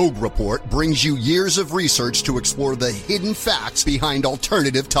of the Rogue Report brings you years of research to explore the hidden facts behind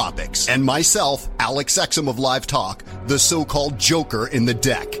alternative topics. And myself, Alex Exum of Live Talk, the so-called Joker in the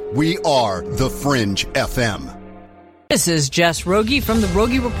deck. We are The Fringe FM. This is Jess Rogie from the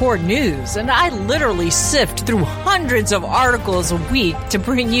Rogie Report News, and I literally sift through hundreds of articles a week to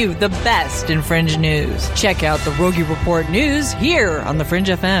bring you the best in Fringe news. Check out the Rogie Report News here on the Fringe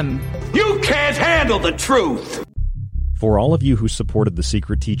FM. You can't handle the truth! For all of you who supported The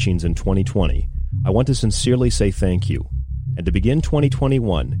Secret Teachings in 2020, I want to sincerely say thank you. And to begin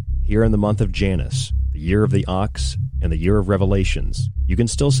 2021, here in the month of Janus, the year of the Ox, and the year of Revelations, you can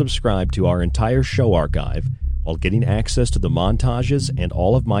still subscribe to our entire show archive while getting access to the montages and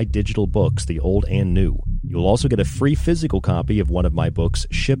all of my digital books, the old and new. You'll also get a free physical copy of one of my books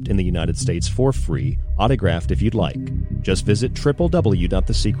shipped in the United States for free, autographed if you'd like. Just visit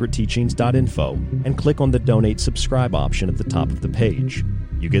www.thesecretteachings.info and click on the Donate Subscribe option at the top of the page.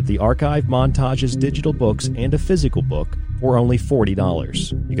 You get the archive, montages, digital books, and a physical book for only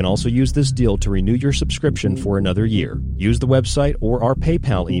 $40. You can also use this deal to renew your subscription for another year. Use the website or our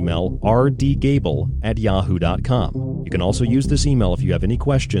PayPal email, rdgable@yahoo.com. You can also use this email if you have any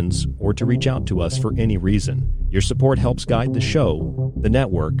questions or to reach out to us for any reason. Your support helps guide the show, the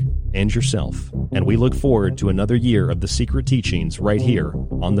network, and yourself. And we look forward to another year of The Secret Teachings right here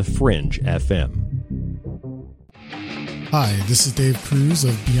on the Fringe FM. Hi, this is Dave Cruz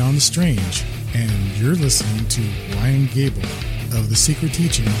of Beyond the Strange, and you're listening to Ryan Gable of The Secret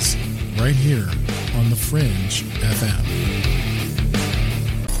Teachings right here on the Fringe FM.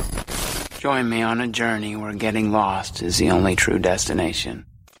 Join me on a journey where getting lost is the only true destination,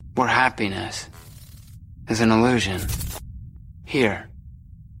 where happiness is an illusion. Here,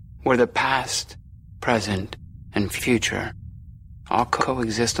 where the past, present, and future all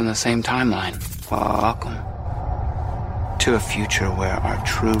coexist on the same timeline. Welcome to a future where our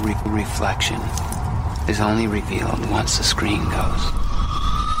true reflection is only revealed once the screen goes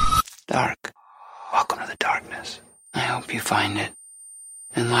dark. Welcome to the darkness. I hope you find it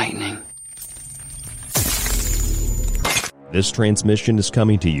enlightening. This transmission is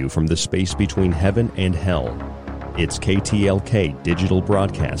coming to you from the space between heaven and hell. It's KTLK Digital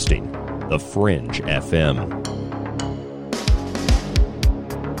Broadcasting, The Fringe FM.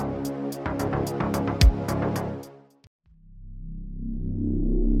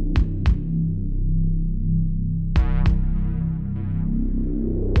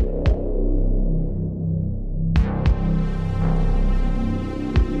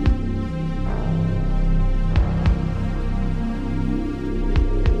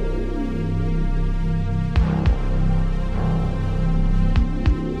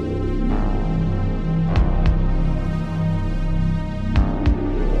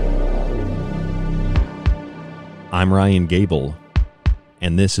 I'm Ryan Gable,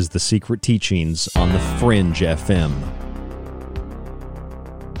 and this is The Secret Teachings on The Fringe FM.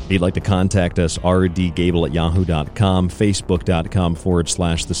 If you'd like to contact us, rdgable@yahoo.com,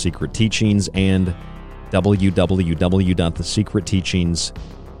 facebook.com/The Secret Teachings, and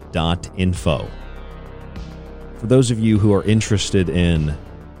www.thesecretteachings.info. For those of you who are interested in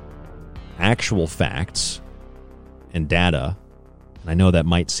actual facts and data, and I know that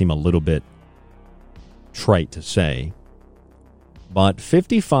might seem a little bit trite to say, but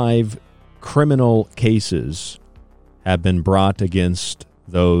 55 criminal cases have been brought against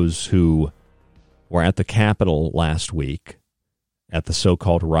those who were at the Capitol last week at the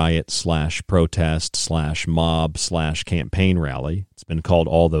so-called riot/protest/mob/campaign rally. It's been called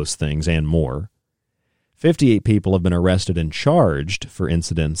all those things and more. 58 people have been arrested and charged for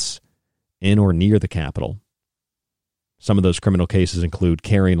incidents in or near the Capitol. Some of those criminal cases include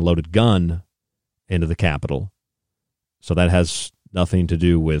carrying a loaded gun into the Capitol. So that has nothing to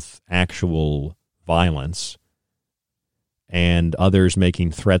do with actual violence. And others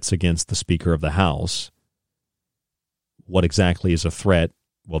making threats against the Speaker of the House. What exactly is a threat?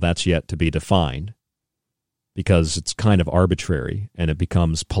 Well, that's yet to be defined, because it's kind of arbitrary and it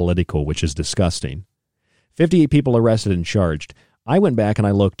becomes political, which is disgusting. 58 people arrested and charged. I went back and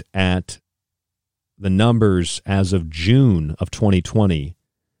I looked at the numbers as of June of 2020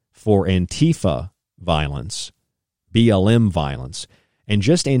 for Antifa violence, BLM violence, and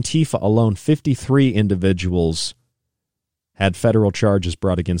just Antifa alone, 53 individuals had federal charges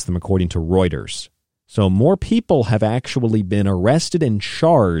brought against them, according to Reuters. So more people have actually been arrested and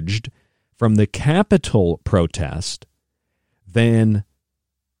charged from the Capitol protest than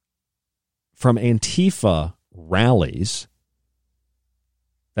from Antifa rallies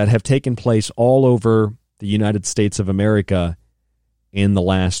that have taken place all over the United States of America in the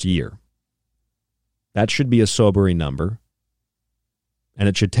last year. That should be a sobering number. And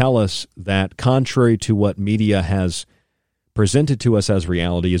it should tell us that, contrary to what media has presented to us as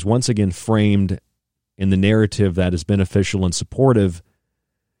reality, is once again framed in the narrative that is beneficial and supportive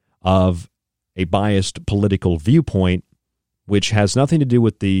of a biased political viewpoint, which has nothing to do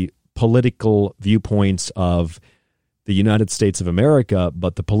with the political viewpoints of the United States of America,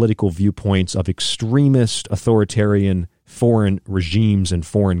 but the political viewpoints of extremist, authoritarian foreign regimes and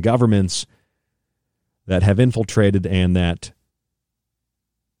foreign governments that have infiltrated and that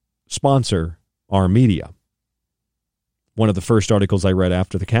sponsor our media. One of the first articles I read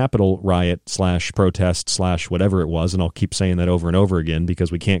after the Capitol riot/protest/whatever it was, and I'll keep saying that over and over again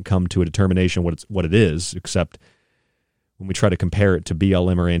because we can't come to a determination what it is, except when we try to compare it to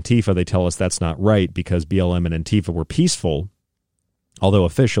BLM or Antifa, they tell us that's not right because BLM and Antifa were peaceful, although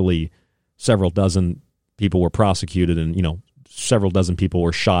officially several dozen people were prosecuted and, several dozen people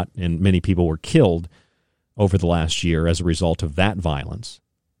were shot and many people were killed over the last year as a result of that violence.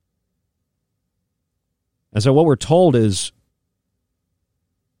 And so what we're told is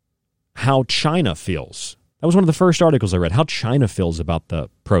how China feels. That was one of the first articles I read, how China feels about the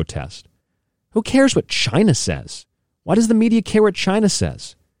protest. Who cares what China says? Why does the media care what China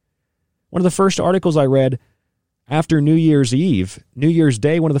says? One of the first articles I read after New Year's Eve, New Year's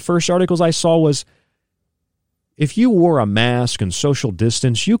Day, one of the first articles I saw was, if you wore a mask and social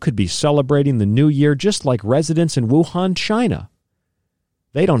distance, you could be celebrating the new year just like residents in Wuhan, China.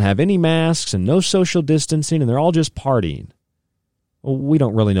 They don't have any masks and no social distancing, and they're all just partying. Well, we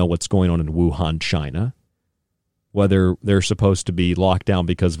don't really know what's going on in Wuhan, China, whether they're supposed to be locked down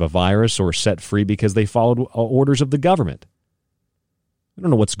because of a virus or set free because they followed orders of the government. I don't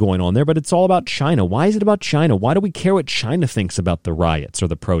know what's going on there, but it's all about China. Why is it about China? Why do we care what China thinks about the riots or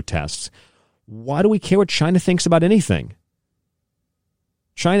the protests? Why do we care what China thinks about anything?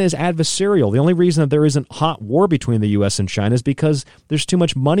 China is adversarial. The only reason that there isn't hot war between the U.S. and China is because there's too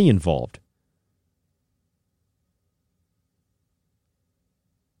much money involved.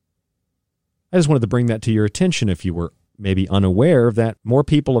 I just wanted to bring that to your attention if you were maybe unaware that more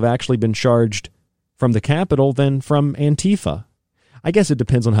people have actually been charged from the Capitol than from Antifa. I guess it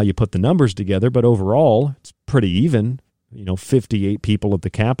depends on how you put the numbers together, but overall, it's pretty even. 58 people at the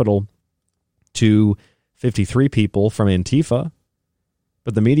Capitol to 53 people from Antifa.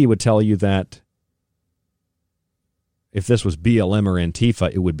 But the media would tell you that if this was BLM or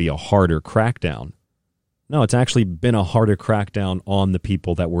Antifa, it would be a harder crackdown. No, it's actually been a harder crackdown on the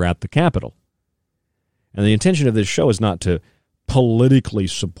people that were at the Capitol. And the intention of this show is not to politically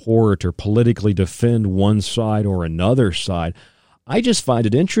support or politically defend one side or another side. I just find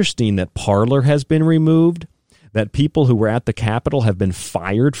it interesting that Parler has been removed, that people who were at the Capitol have been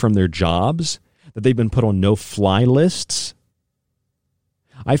fired from their jobs, that they've been put on no-fly lists.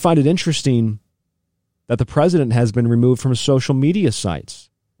 I find it interesting that the president has been removed from social media sites,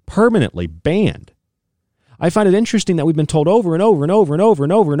 permanently banned. I find it interesting that we've been told over and over and over and over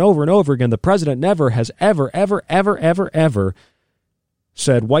and over and over and over again the president never has ever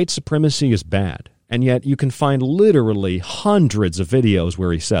said white supremacy is bad. And yet you can find literally hundreds of videos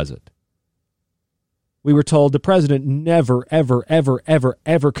where he says it. We were told the president never,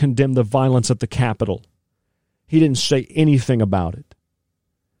 ever condemned the violence at the Capitol. He didn't say anything about it.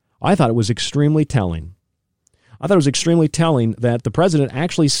 I thought it was extremely telling. I thought it was extremely telling that the president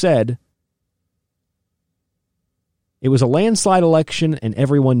actually said it was a landslide election and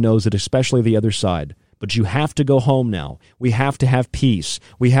everyone knows it, especially the other side. But you have to go home now. We have to have peace.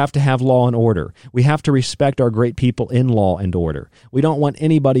 We have to have law and order. We have to respect our great people in law and order. We don't want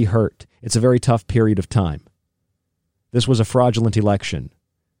anybody hurt. It's a very tough period of time. This was a fraudulent election.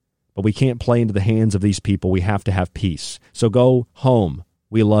 But we can't play into the hands of these people. We have to have peace. So go home.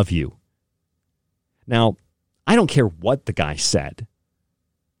 We love you. Now, I don't care what the guy said.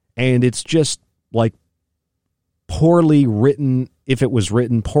 And it's just like poorly written, if it was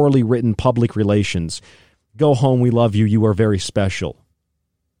written, poorly written public relations. Go home, we love you, you are very special.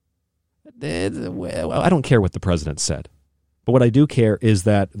 I don't care what the president said. But what I do care is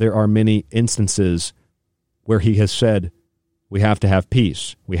that there are many instances where he has said, we have to have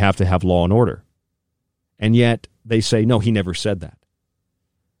peace, we have to have law and order. And yet they say, no, he never said that.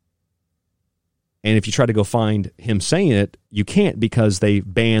 And if you try to go find him saying it, you can't because they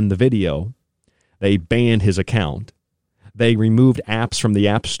banned the video. They banned his account. They removed apps from the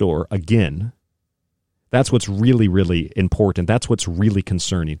App Store again. That's what's really, really important. That's what's really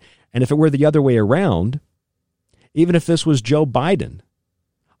concerning. And if it were the other way around, even if this was Joe Biden,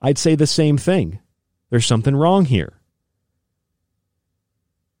 I'd say the same thing. There's something wrong here.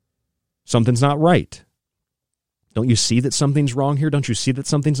 Something's not right. Don't you see that something's wrong here? Don't you see that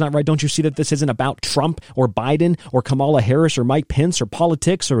something's not right? Don't you see that this isn't about Trump or Biden or Kamala Harris or Mike Pence or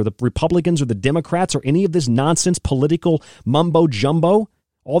politics or the Republicans or the Democrats or any of this nonsense political mumbo jumbo?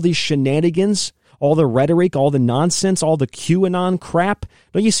 All these shenanigans, all the rhetoric, all the nonsense, all the QAnon crap.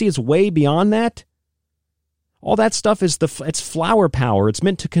 Don't you see it's way beyond that? All that stuff it's flower power. It's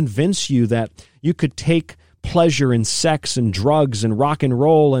meant to convince you that you could take pleasure in sex and drugs and rock and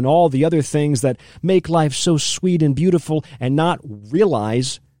roll and all the other things that make life so sweet and beautiful and not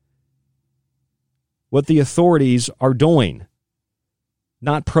realize what the authorities are doing.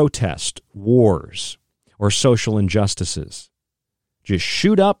 Not protest wars or social injustices. Just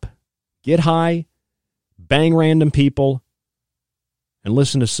shoot up, get high, bang random people, and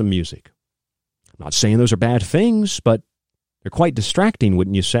listen to some music. I'm not saying those are bad things, but they're quite distracting,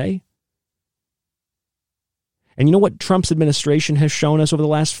 wouldn't you say? And you know what Trump's administration has shown us over the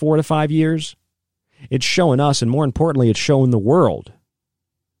last 4 to 5 years? It's shown us, and more importantly, it's shown the world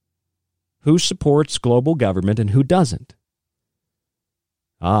who supports global government and who doesn't.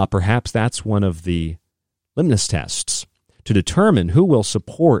 Perhaps that's one of the litmus tests to determine who will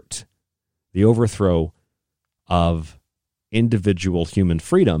support the overthrow of individual human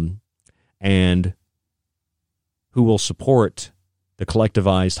freedom and who will support the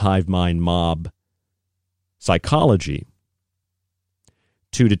collectivized hive mind mob psychology,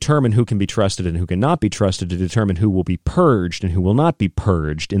 to determine who can be trusted and who cannot be trusted, to determine who will be purged and who will not be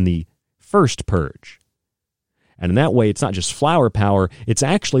purged in the first purge. And in that way, it's not just flower power, it's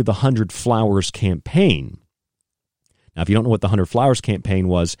actually the 100 Flowers campaign. Now, if you don't know what the 100 Flowers campaign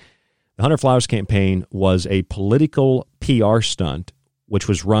was, the 100 Flowers campaign was a political PR stunt which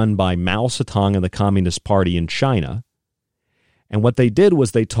was run by Mao Zedong and the Communist Party in China. And what they did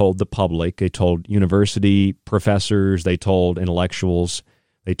was they told the public, they told university professors, they told intellectuals,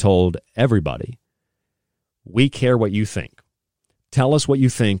 they told everybody, we care what you think. Tell us what you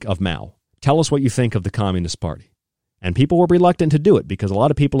think of Mao. Tell us what you think of the Communist Party. And people were reluctant to do it because a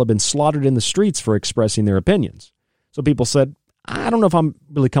lot of people have been slaughtered in the streets for expressing their opinions. So people said, I don't know if I'm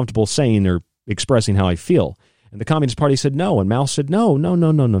really comfortable saying or expressing how I feel. And the Communist Party said no. And Mao said, no,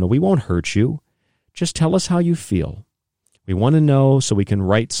 we won't hurt you. Just tell us how you feel. We want to know so we can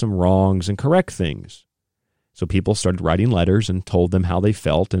right some wrongs and correct things. So people started writing letters and told them how they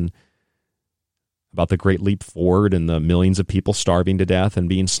felt and about the Great Leap Forward and the millions of people starving to death and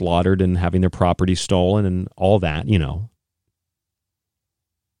being slaughtered and having their property stolen and all that, you know.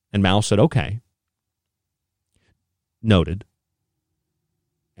 And Mao said, okay. Noted.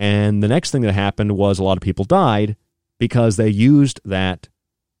 And the next thing that happened was a lot of people died because they used that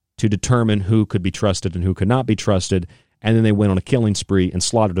to determine who could be trusted and who could not be trusted, and then they went on a killing spree and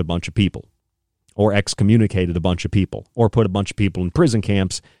slaughtered a bunch of people, or excommunicated a bunch of people, or put a bunch of people in prison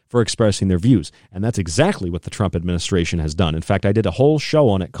camps for expressing their views. And that's exactly what the Trump administration has done. In fact, I did a whole show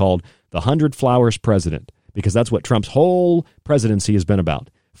on it called The 100 Flowers President, because that's what Trump's whole presidency has been about.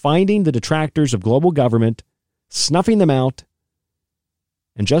 Finding the detractors of global government, snuffing them out,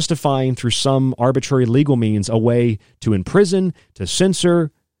 and justifying through some arbitrary legal means a way to imprison, to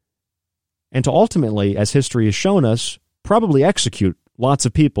censor, and to ultimately, as history has shown us, probably execute lots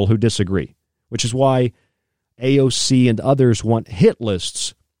of people who disagree, which is why AOC and others want hit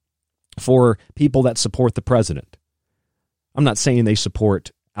lists for people that support the president. I'm not saying they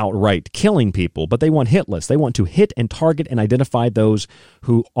support outright killing people, but they want hit lists. They want to hit and target and identify those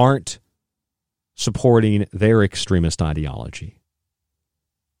who aren't supporting their extremist ideology.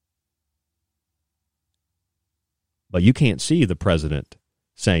 But you can't see the president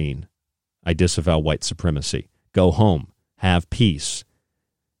saying, I disavow white supremacy. Go home. Have peace.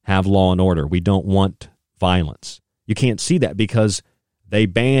 Have law and order. We don't want violence. You can't see that because they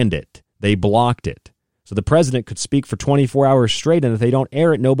banned it. They blocked it. So the president could speak for 24 hours straight, and if they don't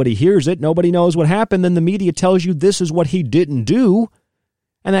air it, nobody hears it. Nobody knows what happened. Then the media tells you this is what he didn't do,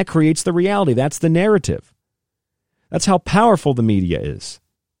 and that creates the reality. That's the narrative. That's how powerful the media is,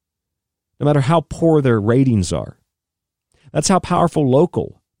 no matter how poor their ratings are. That's how powerful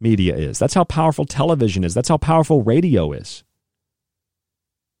local media is. That's how powerful television is. That's how powerful radio is.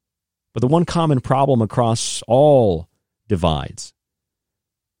 But the one common problem across all divides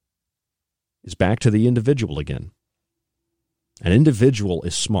is back to the individual again. An individual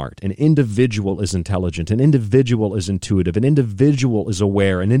is smart. An individual is intelligent. An individual is intuitive. An individual is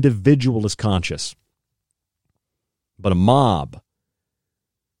aware. An individual is conscious. But a mob,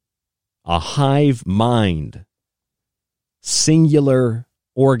 a hive mind, singular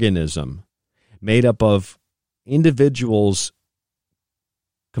organism made up of individuals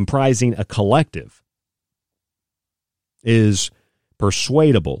comprising a collective is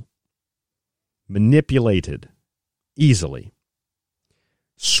persuadable, manipulated easily,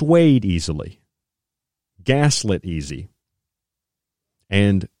 swayed easily, gaslit easy,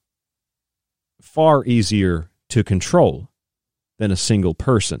 and far easier to control than a single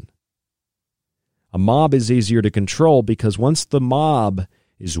person. A mob is easier to control because once the mob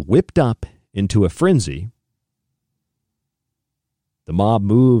is whipped up into a frenzy, the mob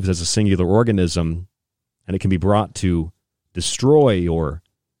moves as a singular organism, and it can be brought to destroy or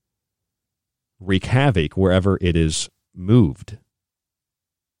wreak havoc wherever it is moved.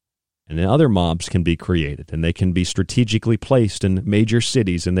 And then other mobs can be created, and they can be strategically placed in major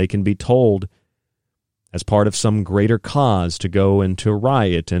cities, and they can be told as part of some greater cause to go and to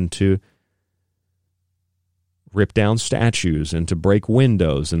riot and to rip down statues and to break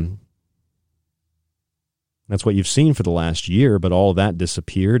windows. And that's what you've seen for the last year, but all of that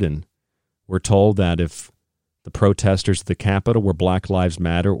disappeared, and we're told that if the protesters at the Capitol were Black Lives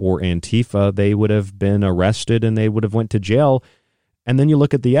Matter or Antifa, they would have been arrested and they would have went to jail. And then you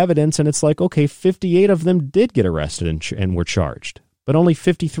look at the evidence and it's like, okay, 58 of them did get arrested and were charged, but only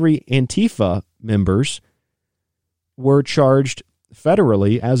 53 Antifa members were charged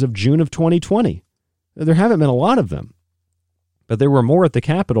federally as of June of 2020. There haven't been a lot of them, but there were more at the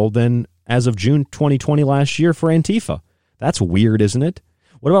Capitol than as of June 2020 last year for Antifa. That's weird, isn't it?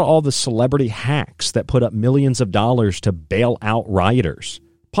 What about all the celebrity hacks that put up millions of dollars to bail out rioters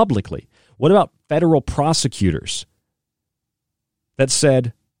publicly? What about federal prosecutors that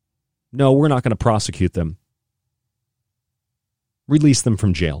said, no, we're not going to prosecute them. Release them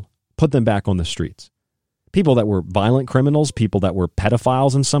from jail. Put them back on the streets. People that were violent criminals, people that were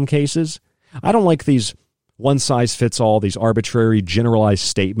pedophiles in some cases. I don't like these one-size-fits-all, these arbitrary, generalized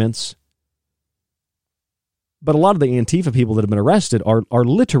statements. But a lot of the Antifa people that have been arrested are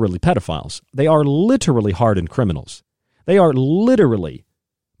literally pedophiles. They are literally hardened criminals. They are literally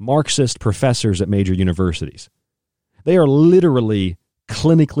Marxist professors at major universities. They are literally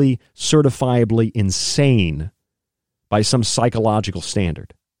clinically, certifiably insane by some psychological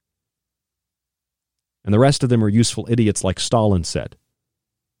standard. And the rest of them are useful idiots like Stalin said.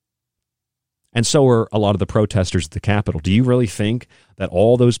 And so are a lot of the protesters at the Capitol. Do you really think that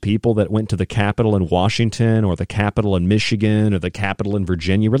all those people that went to the Capitol in Washington or the Capitol in Michigan or the Capitol in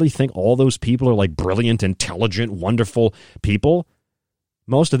Virginia, really think all those people are like brilliant, intelligent, wonderful people?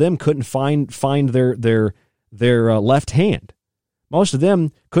 Most of them couldn't find their left hand. Most of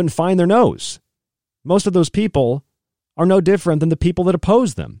them couldn't find their nose. Most of those people are no different than the people that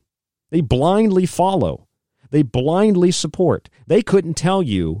oppose them. They blindly follow. They blindly support. They couldn't tell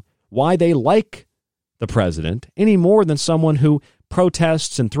you why they like the president any more than someone who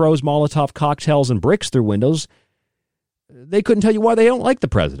protests and throws Molotov cocktails and bricks through windows. They couldn't tell you why they don't like the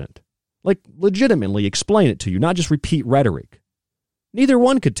president. Like, legitimately explain it to you, not just repeat rhetoric. Neither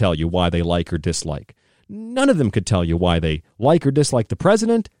one could tell you why they like or dislike. None of them could tell you why they like or dislike the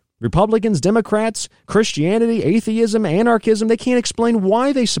president. Republicans, Democrats, Christianity, atheism, anarchism, they can't explain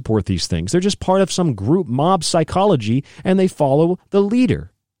why they support these things. They're just part of some group mob psychology, and they follow the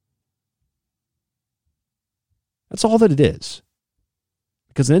leader. That's all that it is.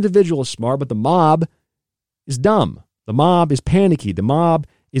 Because an individual is smart, but the mob is dumb. The mob is panicky. The mob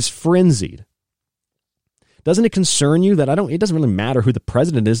is frenzied. Doesn't it concern you that it doesn't really matter who the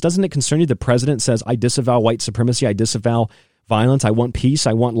president is. Doesn't it concern you the president says, I disavow white supremacy, I disavow violence, I want peace,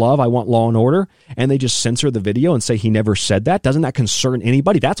 I want love, I want law and order, and they just censor the video and say he never said that? Doesn't that concern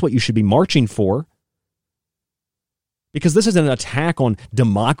anybody? That's what you should be marching for. Because this is an attack on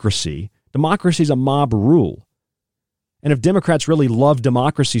democracy. Democracy is a mob rule. And if Democrats really love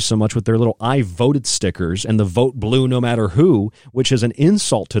democracy so much with their little I voted stickers and the vote blue no matter who, which is an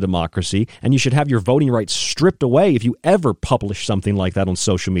insult to democracy, and you should have your voting rights stripped away if you ever publish something like that on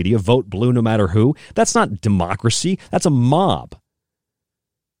social media, vote blue no matter who, that's not democracy, that's a mob,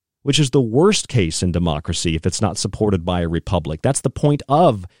 which is the worst case in democracy if it's not supported by a republic. That's the point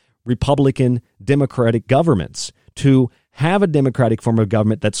of Republican democratic governments, to have a democratic form of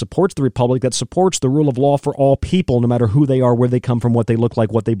government that supports the republic, that supports the rule of law for all people, no matter who they are, where they come from, what they look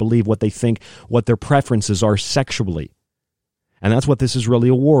like, what they believe, what they think, what their preferences are sexually. And that's what this is really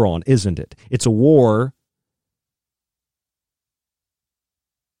a war on, isn't it? It's a war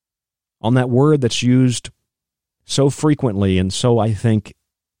on that word that's used so frequently and so, I think,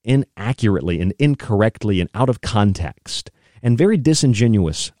 inaccurately and incorrectly and out of context and very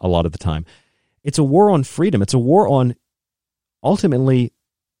disingenuous a lot of the time. It's a war on freedom. It's a war on, ultimately,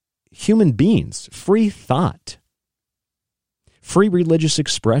 human beings, free thought, free religious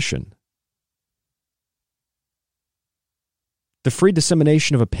expression, the free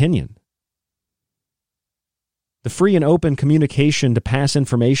dissemination of opinion, the free and open communication to pass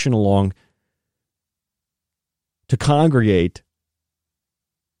information along, to congregate,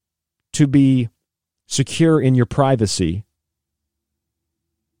 to be secure in your privacy,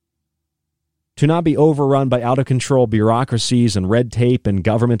 to not be overrun by out-of-control bureaucracies and red tape and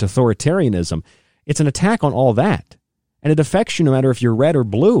government authoritarianism. It's an attack on all that. And it affects you no matter if you're red or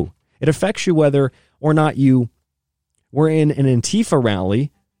blue. It affects you whether or not you were in an Antifa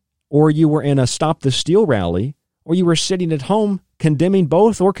rally, or you were in a Stop the Steal rally, or you were sitting at home condemning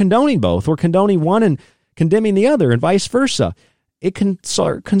both or condoning both, or condoning one and condemning the other, and vice versa. It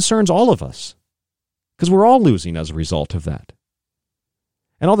concerns all of us, because we're all losing as a result of that.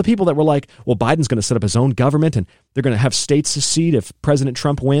 And all the people that were like, well, Biden's going to set up his own government and they're going to have states secede if President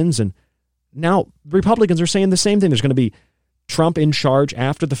Trump wins. And now Republicans are saying the same thing. There's going to be Trump in charge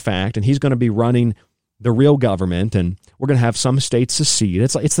after the fact, and he's going to be running the real government, and we're going to have some states secede.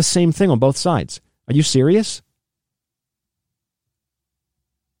 It's the same thing on both sides. Are you serious?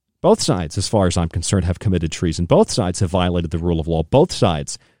 Both sides, as far as I'm concerned, have committed treason. Both sides have violated the rule of law. Both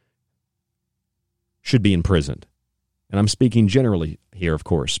sides should be imprisoned. And I'm speaking generally here, of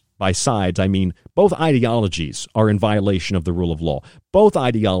course. By sides, I mean both ideologies are in violation of the rule of law. Both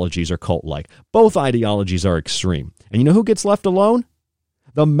ideologies are cult-like. Both ideologies are extreme. And you know who gets left alone?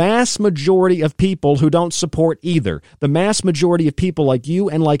 The mass majority of people who don't support either. The mass majority of people like you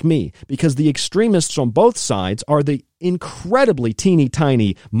and like me. Because the extremists on both sides are the incredibly teeny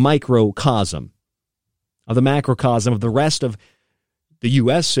tiny microcosm of the macrocosm of the rest of the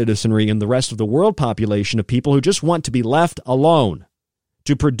U.S. citizenry and the rest of the world population of people who just want to be left alone,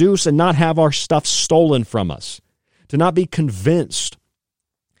 to produce and not have our stuff stolen from us, to not be convinced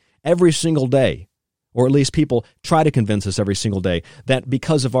every single day, or at least people try to convince us every single day, that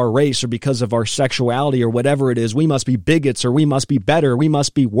because of our race or because of our sexuality or whatever it is, we must be bigots or we must be better, we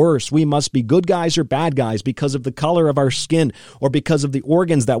must be worse, we must be good guys or bad guys because of the color of our skin or because of the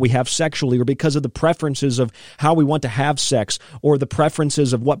organs that we have sexually or because of the preferences of how we want to have sex or the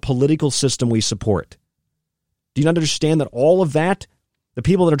preferences of what political system we support. Do you not understand that all of that, the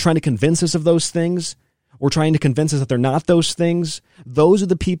people that are trying to convince us of those things, or trying to convince us that they're not those things, those are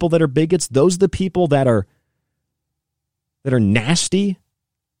the people that are bigots. Those are the people that are nasty.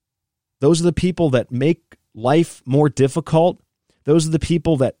 Those are the people that make life more difficult. Those are the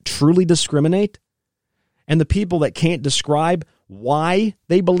people that truly discriminate. And the people that can't describe why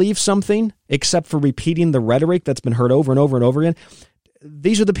they believe something except for repeating the rhetoric that's been heard over and over and over again.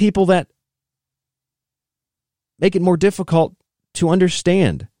 These are the people that make it more difficult to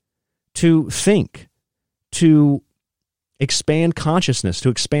understand, to think, to expand consciousness, to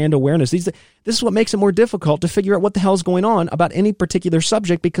expand awareness. This is what makes it more difficult to figure out what the hell is going on about any particular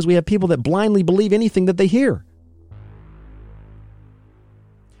subject, because we have people that blindly believe anything that they hear.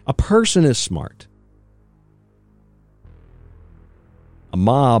 A person is smart. A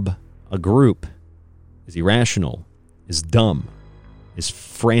mob, a group, is irrational, is dumb, is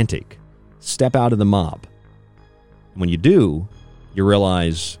frantic. Step out of the mob. And when you do, you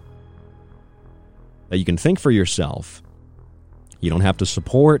realize that you can think for yourself. You don't have to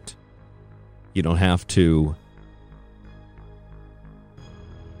support. You don't have to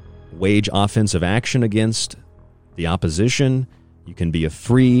wage offensive action against the opposition. You can be a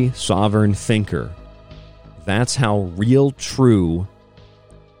free, sovereign thinker. That's how real, true,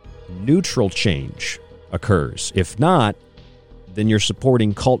 neutral change occurs. If not, then you're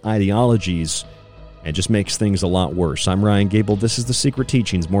supporting cult ideologies and just makes things a lot worse. I'm Ryan Gable. This is The Secret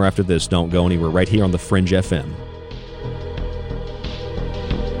Teachings. More after this. Don't go anywhere. Right here on The Fringe FM.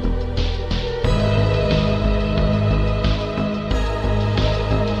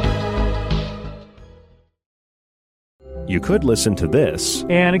 You could listen to this.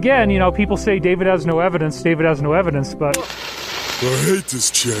 And again, people say David has no evidence, but I hate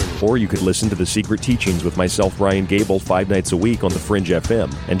this channel. Or you could listen to The Secret Teachings with myself, Ryan Gable, 5 nights a week on The Fringe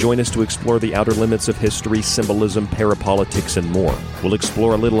FM, and join us to explore the outer limits of history, symbolism, parapolitics, and more. We'll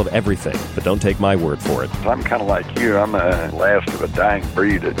explore a little of everything, but don't take my word for it. I'm kind of like you. I'm a last of a dying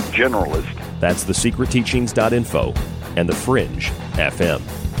breed, a generalist. That's thesecretteachings.info and The Fringe FM.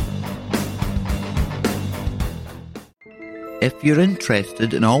 If you're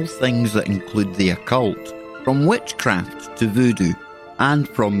interested in all things that include the occult, from witchcraft to voodoo, and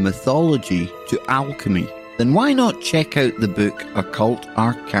from mythology to alchemy, then why not check out the book Occult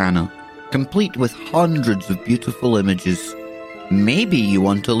Arcana, complete with hundreds of beautiful images. Maybe you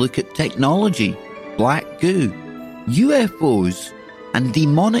want to look at technology, black goo, UFOs, and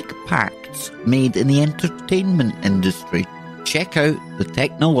demonic pacts made in the entertainment industry. Check out The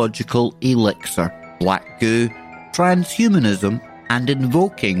Technological Elixir, Black Goo, Transhumanism, and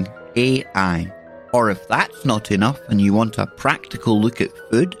Invoking AI. Or if that's not enough and you want a practical look at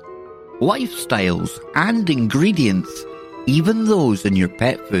food, lifestyles, and ingredients, even those in your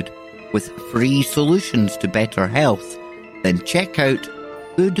pet food, with free solutions to better health, then check out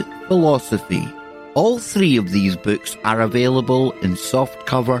Food Philosophy. All 3 of these books are available in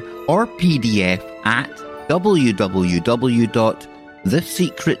softcover or PDF at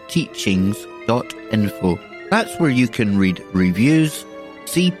www.thesecretteachings.info. That's where you can read reviews,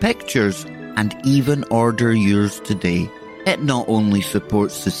 see pictures, and even order yours today. It not only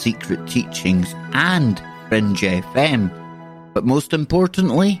supports The Secret Teachings and Fringe FM, but most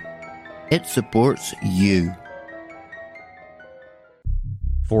importantly, it supports you.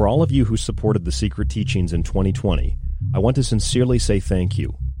 For all of you who supported The Secret Teachings in 2020, I want to sincerely say thank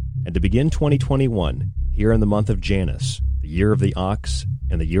you. And to begin 2021, here in the month of Janus, the year of the Ox,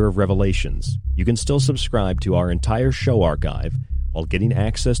 and the year of Revelations, you can still subscribe to our entire show archive while getting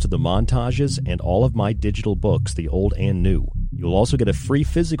access to the montages and all of my digital books, the old and new. You'll also get a free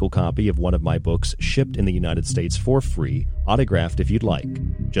physical copy of one of my books shipped in the United States for free, autographed if you'd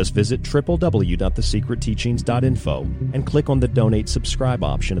like. Just visit www.thesecretteachings.info and click on the Donate Subscribe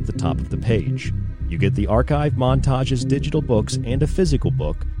option at the top of the page. You get the archive, montages, digital books, and a physical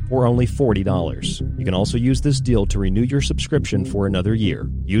book for only $40. You can also use this deal to renew your subscription for another year.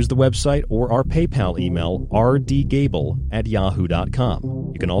 Use the website or our PayPal email,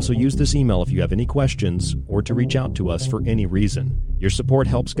 rdgable@yahoo.com. You can also use this email if you have any questions or to reach out to us for any reason. Your support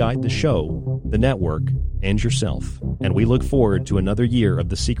helps guide the show, the network, and yourself. And we look forward to another year of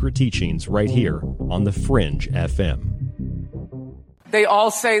The Secret Teachings right here on The Fringe FM. They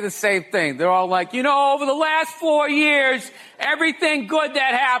all say the same thing. They're all like, over the last 4 years, everything good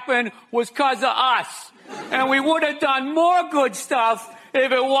that happened was because of us. And we would have done more good stuff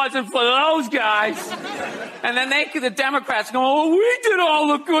if it wasn't for those guys. And then the Democrats go, we did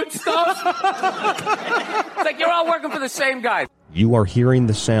all the good stuff. It's like you're all working for the same guy. You are hearing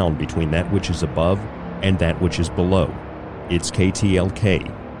the sound between that which is above and that which is below. It's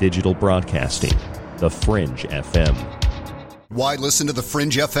KTLK, Digital Broadcasting, The Fringe FM. Why listen to The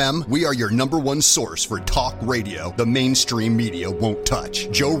Fringe FM? We are your number one source for talk radio the mainstream media won't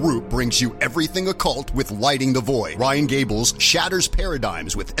touch. Joe Roop brings you everything occult with Lighting the Void. Ryan Gables shatters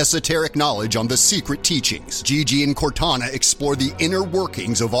paradigms with esoteric knowledge on the secret teachings. Gigi and Cortana explore the inner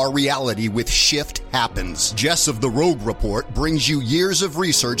workings of our reality with Shift Happens. Jess of the Rogue Report brings you years of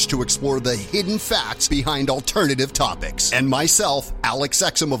research to explore the hidden facts behind alternative topics. And myself, Alex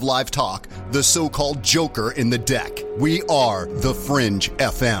Exum of Live Talk, the so-called Joker in the deck. We are The Fringe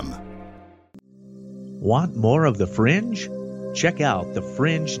FM. Want more of The Fringe? Check out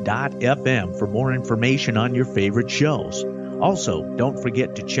thefringe.fm for more information on your favorite shows. Also, don't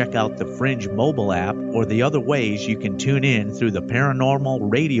forget to check out the Fringe mobile app or the other ways you can tune in through the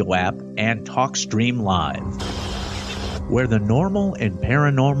Paranormal Radio app and TalkStream Live. Where the normal and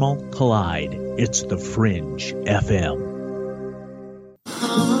paranormal collide, it's The Fringe FM.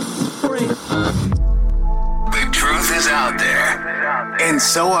 The truth is out there, and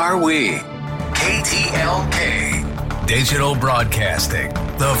so are we. KTLK, Digital Broadcasting,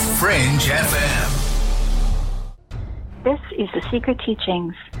 The Fringe FM. This is The Secret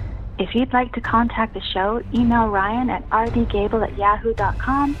Teachings. If you'd like to contact the show, email Ryan at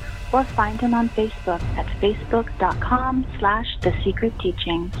rdgable@yahoo.com or find him on Facebook at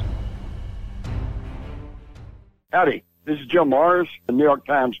facebook.com/thesecretteachings. Howdy, this is Joe Mars, the New York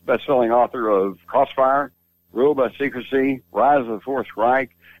Times bestselling author of Crossfire, Ruled by Secrecy, Rise of the Fourth Reich,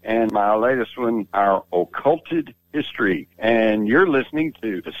 and my latest one, Our Occulted History. And you're listening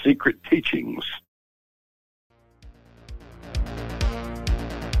to The Secret Teachings.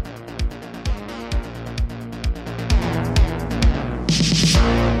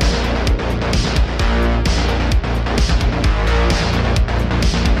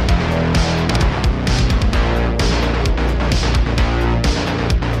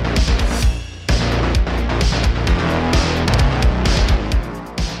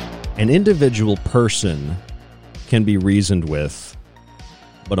 An individual person can be reasoned with,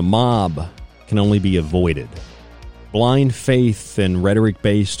 but a mob can only be avoided. Blind faith and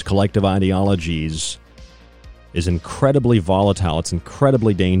rhetoric-based collective ideologies is incredibly volatile. It's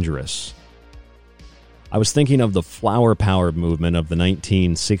incredibly dangerous. I was thinking of the flower power movement of the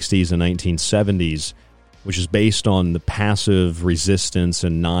 1960s and 1970s, which is based on the passive resistance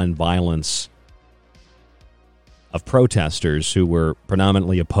and nonviolence of protesters who were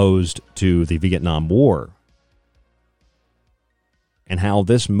predominantly opposed to the Vietnam War, and how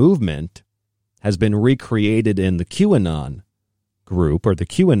this movement has been recreated in the QAnon group, or the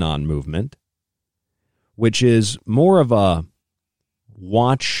QAnon movement, which is more of a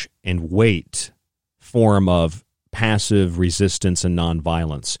watch and wait form of passive resistance and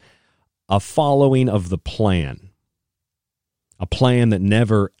nonviolence, a following of the plan, a plan that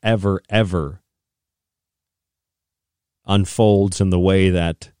never, ever, ever unfolds in the way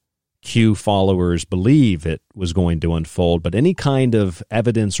that Q followers believe it was going to unfold, but any kind of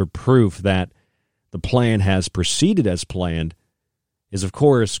evidence or proof that the plan has proceeded as planned is, of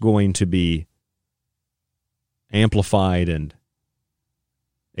course, going to be amplified and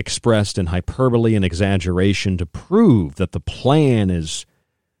expressed in hyperbole and exaggeration to prove that the plan is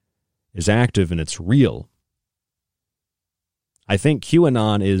active and it's real. I think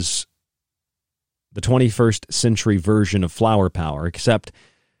QAnon is the 21st century version of flower power, except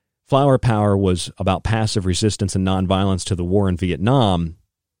flower power was about passive resistance and nonviolence to the war in Vietnam,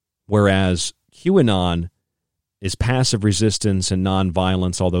 whereas QAnon is passive resistance and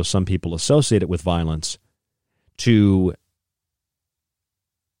nonviolence, although some people associate it with violence, to,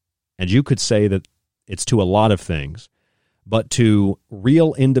 and you could say that it's to a lot of things, but to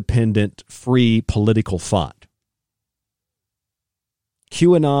real independent, free political thought.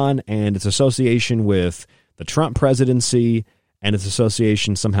 QAnon and its association with the Trump presidency and its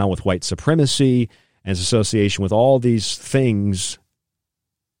association somehow with white supremacy and its association with all these things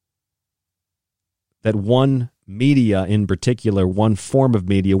that one media in particular, one form of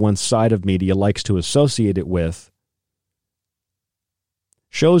media, one side of media likes to associate it with,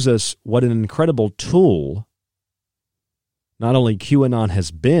 shows us what an incredible tool not only QAnon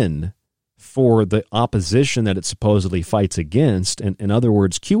has been for the opposition that it supposedly fights against. And in other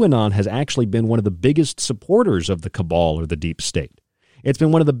words, QAnon has actually been one of the biggest supporters of the cabal or the deep state. It's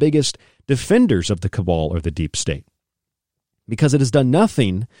been one of the biggest defenders of the cabal or the deep state, because it has done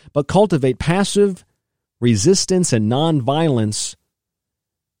nothing but cultivate passive resistance and nonviolence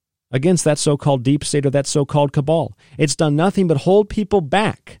against that so-called deep state or that so-called cabal. It's done nothing but hold people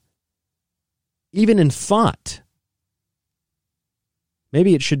back, even in thought.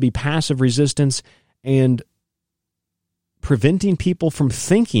 Maybe it should be passive resistance and preventing people from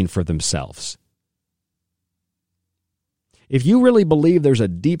thinking for themselves. If you really believe there's a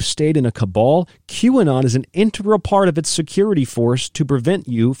deep state and a cabal, QAnon is an integral part of its security force to prevent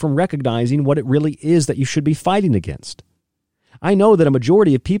you from recognizing what it really is that you should be fighting against. I know that a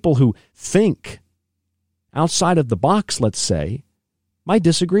majority of people who think outside of the box, let's say, might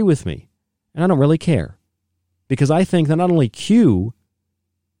disagree with me. And I don't really care. Because I think that not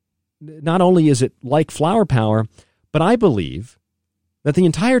only is it like flower power, but I believe that the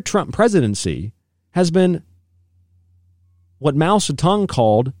entire Trump presidency has been what Mao Zedong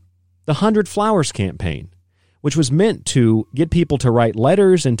called the 100 Flowers campaign, which was meant to get people to write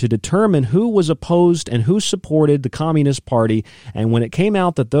letters and to determine who was opposed and who supported the Communist Party. And when it came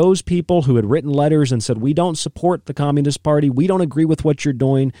out that those people who had written letters and said, we don't support the Communist Party, we don't agree with what you're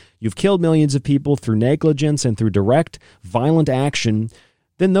doing, you've killed millions of people through negligence and through direct violent action,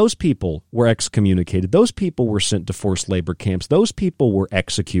 then those people were excommunicated. Those people were sent to forced labor camps. Those people were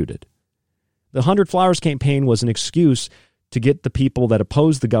executed. The 100 Flowers campaign was an excuse to get the people that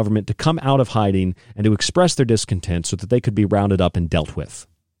opposed the government to come out of hiding and to express their discontent so that they could be rounded up and dealt with.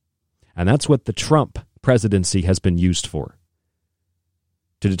 And that's what the Trump presidency has been used for.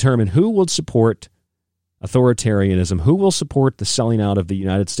 To determine who will support authoritarianism, who will support the selling out of the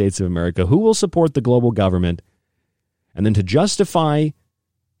United States of America, who will support the global government, and then to justify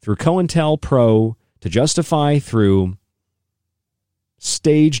through COINTELPRO, to justify through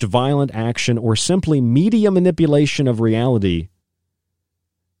staged violent action or simply media manipulation of reality,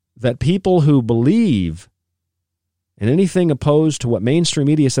 that people who believe in anything opposed to what mainstream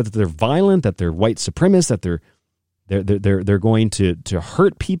media said, that they're violent, that they're white supremacists, that they're going to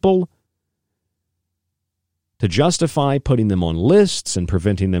hurt people, to justify putting them on lists and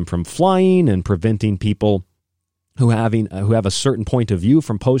preventing them from flying and preventing people who have a certain point of view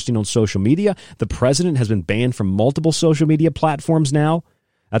from posting on social media. The president has been banned from multiple social media platforms now.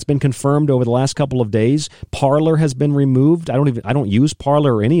 That's been confirmed over the last couple of days. Parler has been removed. I don't use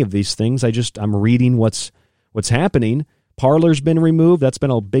Parler or any of these things. I'm reading what's happening. Parler's been removed. That's been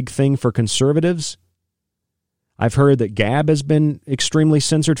a big thing for conservatives. I've heard that Gab has been extremely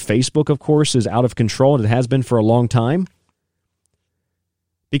censored. Facebook, of course, is out of control, and it has been for a long time.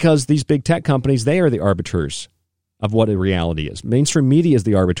 Because these big tech companies, they are the arbiters of what a reality is. Mainstream media is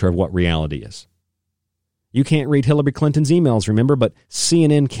the arbiter of what reality is. You can't read Hillary Clinton's emails, remember, but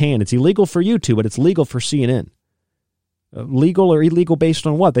CNN can. It's illegal for you to, but it's legal for CNN. Legal or illegal based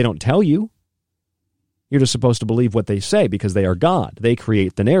on what? They don't tell you. You're just supposed to believe what they say because they are God. They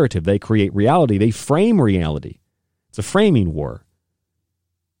create the narrative. They create reality. They frame reality. It's a framing war.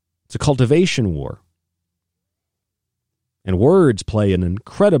 It's a cultivation war. And words play an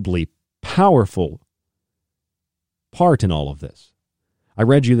incredibly powerful part in all of this. I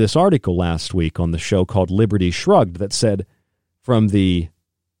read you this article last week on the show called Liberty Shrugged that said, from the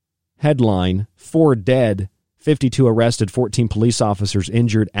headline, 4 dead, 52 arrested, 14 police officers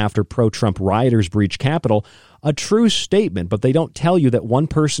injured after pro-Trump rioters breach Capitol, a true statement, but they don't tell you that one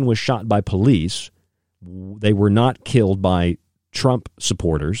person was shot by police. They were not killed by Trump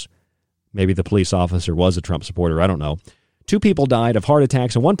supporters. Maybe the police officer was a Trump supporter, I don't know. 2 people died of heart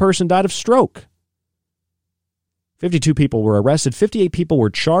attacks and 1 person died of stroke. 52 people were arrested. 58 people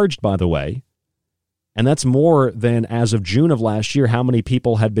were charged, by the way. And that's more than, as of June of last year, how many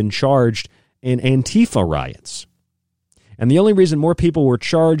people had been charged in Antifa riots. And the only reason more people were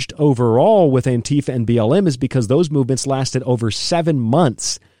charged overall with Antifa and BLM is because those movements lasted over 7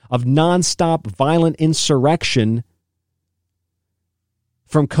 months of nonstop violent insurrection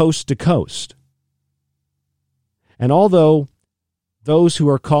from coast to coast. And although those who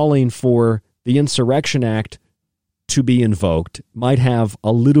are calling for the Insurrection Act to be invoked might have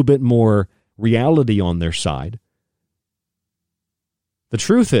a little bit more reality on their side, the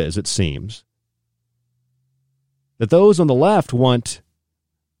truth is, it seems, that those on the left want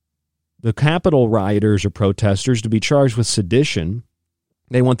the Capitol rioters or protesters to be charged with sedition.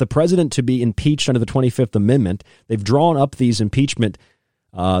 They want the president to be impeached under the 25th Amendment. They've drawn up these impeachment,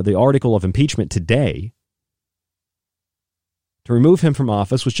 the article of impeachment today, to remove him from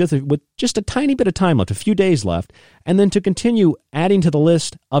office with just a tiny bit of time left, a few days left, and then to continue adding to the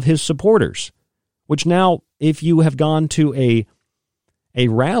list of his supporters, which now, if you have gone to a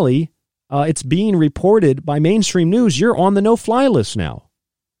rally, it's being reported by mainstream news, you're on the no-fly list now.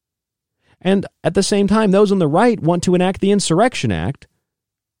 And at the same time, those on the right want to enact the Insurrection Act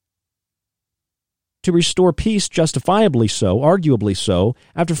to restore peace, justifiably so, arguably so,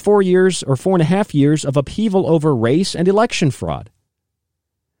 after 4 years or 4.5 years of upheaval over race and election fraud.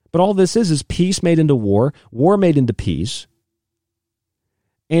 But all this is peace made into war, war made into peace,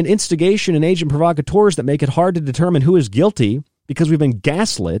 and instigation and agent provocateurs that make it hard to determine who is guilty because we've been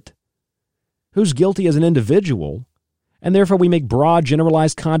gaslit, who's guilty as an individual, And therefore, we make broad,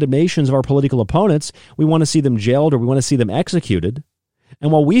 generalized condemnations of our political opponents. We want to see them jailed or we want to see them executed.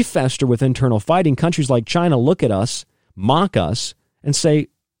 And while we fester with internal fighting, countries like China look at us, mock us, and say,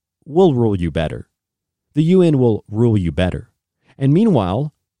 we'll rule you better. The UN will rule you better. And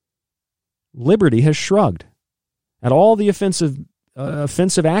meanwhile, liberty has shrugged at all the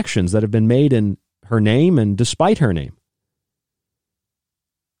offensive actions that have been made in her name and despite her name.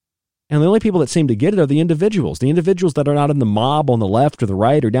 And the only people that seem to get it are the individuals that are not in the mob on the left or the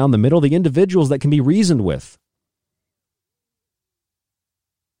right or down the middle, the individuals that can be reasoned with.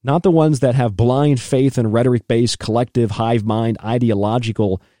 Not the ones that have blind faith and rhetoric-based collective hive mind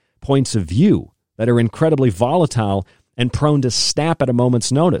ideological points of view that are incredibly volatile and prone to snap at a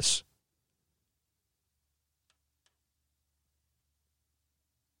moment's notice.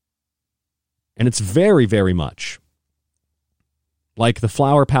 And it's very, very much like the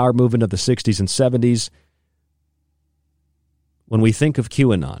flower power movement of the 60s and 70s when we think of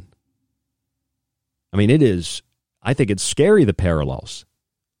QAnon. I mean, I think it's scary, the parallels.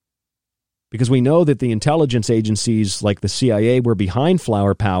 Because we know that the intelligence agencies like the CIA were behind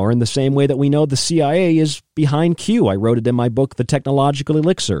flower power in the same way that we know the CIA is behind Q. I wrote it in my book, The Technological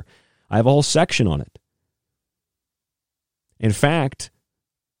Elixir. I have a whole section on it. In fact,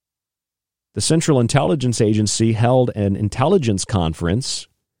 the Central Intelligence Agency held an intelligence conference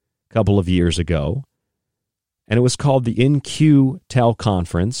a couple of years ago, and it was called the InQ-Tel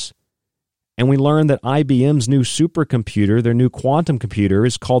Conference. And we learned that IBM's new supercomputer, their new quantum computer,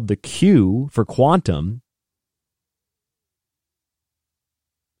 is called the Q for quantum.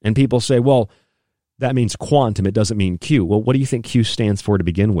 And people say, well, that means quantum. It doesn't mean Q. Well, what do you think Q stands for to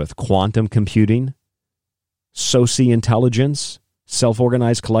begin with? Quantum computing? Soci-intelligence?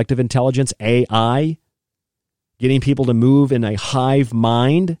 Self-organized collective intelligence? AI? Getting people to move in a hive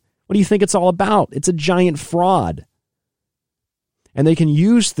mind? What do you think it's all about? It's a giant fraud. And they can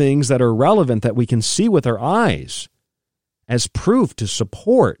use things that are relevant that we can see with our eyes as proof to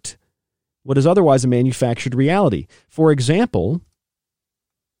support what is otherwise a manufactured reality. For example,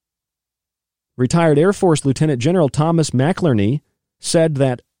 retired Air Force Lieutenant General Thomas McInerney said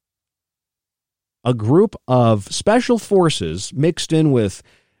that a group of special forces mixed in with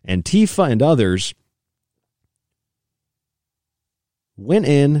Antifa and others went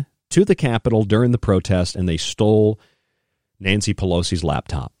in to the Capitol during the protest and they stole Nancy Pelosi's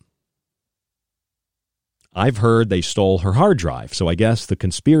laptop. I've heard they stole her hard drive, so I guess the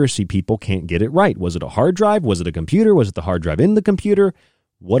conspiracy people can't get it right. Was it a hard drive? Was it a computer? Was it the hard drive in the computer?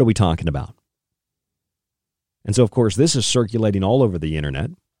 What are we talking about? And so, of course, this is circulating all over the internet.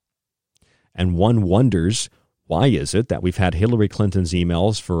 And one wonders, why is it that we've had Hillary Clinton's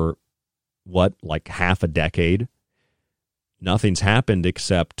emails for, like half a decade? Nothing's happened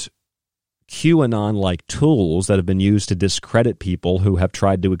except QAnon-like tools that have been used to discredit people who have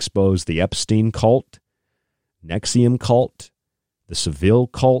tried to expose the Epstein cult, NXIVM cult, the Seville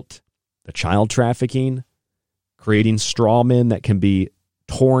cult, the child trafficking, creating straw men that can be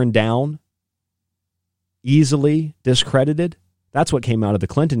torn down, easily discredited. That's what came out of the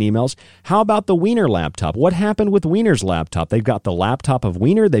Clinton emails. How about the Weiner laptop? What happened with Weiner's laptop? They've got the laptop of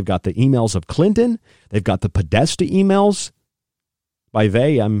Weiner. They've got the emails of Clinton. They've got the Podesta emails. By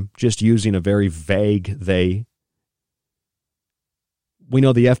they, I'm just using a very vague they. We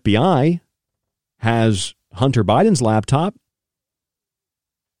know the FBI has Hunter Biden's laptop.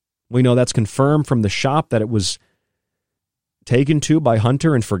 We know that's confirmed from the shop that it was taken to by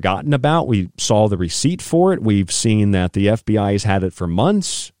Hunter and forgotten about. We saw the receipt for it. We've seen that the FBI has had it for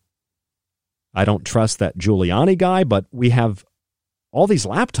months. I don't trust that Giuliani guy, but we have all these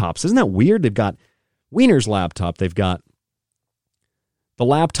laptops. Isn't that weird? They've got Weiner's laptop. They've got the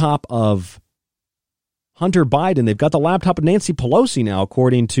laptop of Hunter Biden. They've got the laptop of Nancy Pelosi now,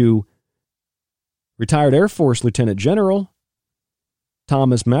 according to retired Air Force Lieutenant General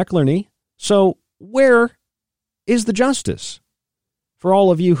Thomas McInerney. So where is the justice? For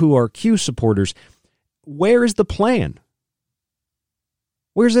all of you who are Q supporters, where is the plan?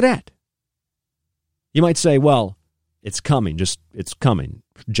 Where's it at? You might say, well, it's coming. It's coming.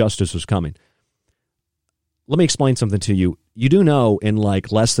 Justice is coming. Let me explain something to you. You do know in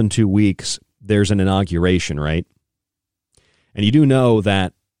like less than 2 weeks, there's an inauguration, right? And you do know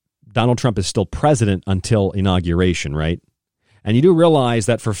that Donald Trump is still president until inauguration, right? And you do realize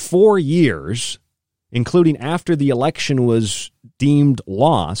that for 4 years, including after the election was deemed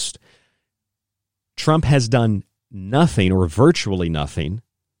lost, Trump has done nothing or virtually nothing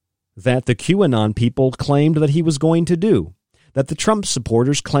that the QAnon people claimed that he was going to do, that the Trump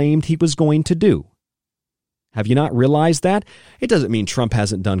supporters claimed he was going to do. Have you not realized that? It doesn't mean Trump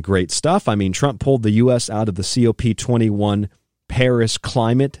hasn't done great stuff. I mean, Trump pulled the U.S. out of the COP21 Paris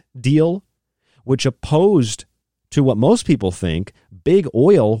climate deal, which opposed to what most people think. Big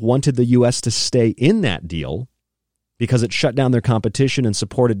oil wanted the U.S. to stay in that deal because it shut down their competition and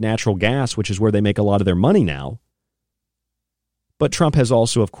supported natural gas, which is where they make a lot of their money now. But Trump has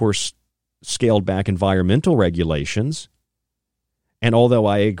also, of course, scaled back environmental regulations. And although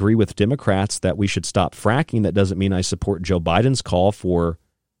I agree with Democrats that we should stop fracking, that doesn't mean I support Joe Biden's call for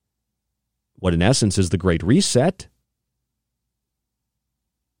what in essence is the Great Reset.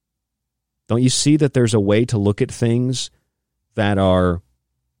 Don't you see that there's a way to look at things that are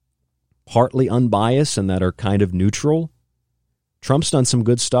partly unbiased and that are kind of neutral? Trump's done some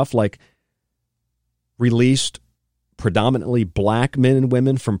good stuff, like released predominantly black men and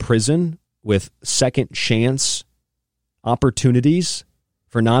women from prison with second chance opportunities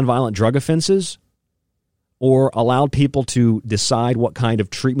for nonviolent drug offenses, or allowed people to decide what kind of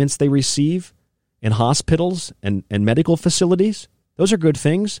treatments they receive in hospitals and medical facilities. Those are good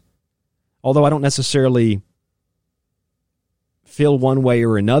things. Although I don't necessarily feel one way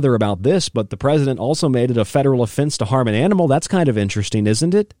or another about this, but the president also made it a federal offense to harm an animal. That's kind of interesting,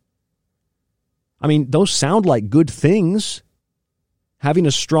 isn't it? I mean, those sound like good things. Having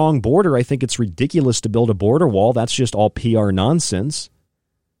a strong border, I think it's ridiculous to build a border wall. That's just all PR nonsense.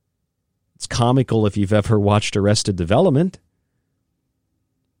 It's comical if you've ever watched Arrested Development.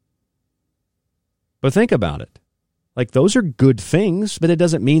 But think about it. Like, those are good things, but it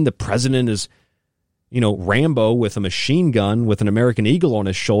doesn't mean the president is, Rambo with a machine gun with an American eagle on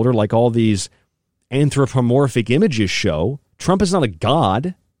his shoulder like all these anthropomorphic images show. Trump is not a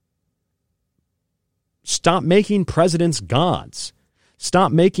god. Stop making presidents gods.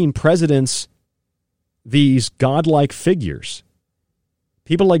 Stop making presidents these godlike figures.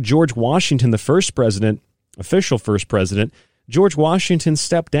 People like George Washington, the first president, official first president, George Washington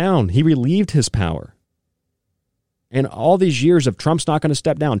stepped down. He relieved his power. And all these years of Trump's not going to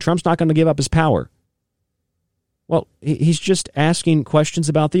step down, Trump's not going to give up his power. Well, he's just asking questions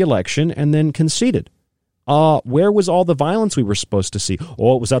about the election and then conceded. Where was all the violence we were supposed to see?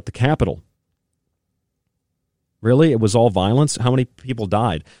 Oh, it was at the Capitol. Really? It was all violence? How many people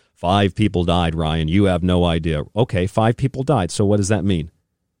died? 5 people died, Ryan. You have no idea. Okay, 5 people died. So what does that mean?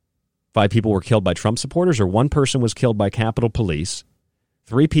 5 people were killed by Trump supporters, or 1 person was killed by Capitol Police?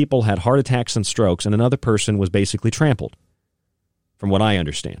 3 people had heart attacks and strokes, and another person was basically trampled, from what I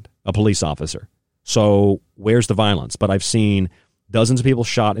understand, a police officer. So where's the violence? But I've seen dozens of people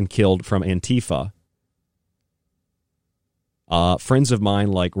shot and killed from Antifa. Friends of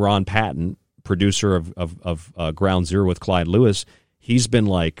mine like Ron Patton, producer of Ground Zero with Clyde Lewis, he's been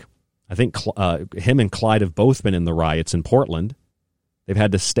like, I think him and Clyde have both been in the riots in Portland. They've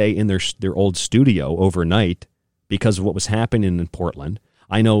had to stay in their old studio overnight because of what was happening in Portland.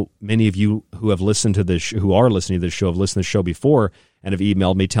 I know many of you who have listened to this, who are listening to this show, have listened to the show before and have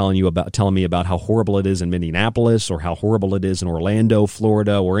emailed me telling me about how horrible it is in Minneapolis, or how horrible it is in Orlando,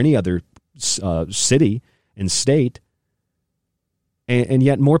 Florida, or any other city and state. And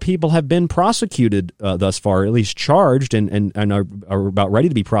yet more people have been prosecuted thus far, at least charged, and are about ready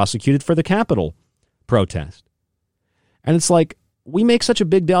to be prosecuted for the Capitol protest. And it's like, we make such a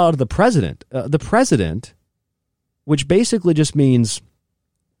big deal out of the president. The president, which basically just means,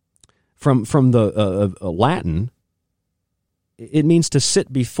 from the Latin, it means to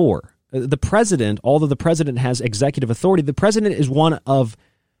sit before. The president, although the president has executive authority, the president is one of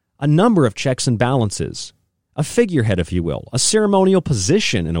a number of checks and balances. A figurehead, if you will, a ceremonial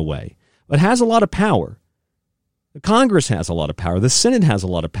position in a way, but has a lot of power. The Congress has a lot of power. The Senate has a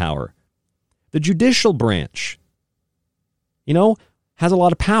lot of power. The judicial branch, has a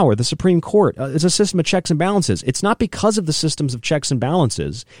lot of power. The Supreme Court is a system of checks and balances. It's not because of the systems of checks and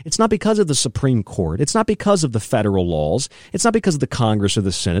balances. It's not because of the Supreme Court. It's not because of the federal laws. It's not because of the Congress or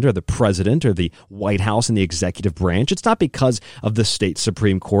the Senate or the president or the White House and the executive branch. It's not because of the state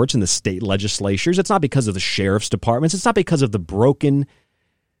Supreme Courts and the state legislatures. It's not because of the sheriff's departments. It's not because of the broken,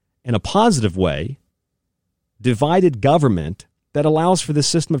 in a positive way, divided government that allows for the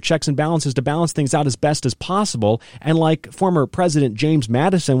system of checks and balances to balance things out as best as possible. And like former President James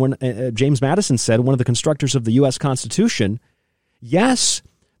Madison, when James Madison said, one of the constructors of the U.S. Constitution, yes,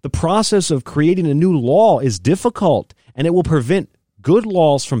 the process of creating a new law is difficult, and it will prevent good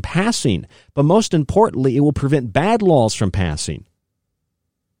laws from passing. But most importantly, it will prevent bad laws from passing.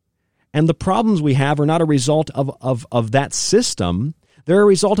 And the problems we have are not a result of that system. They're a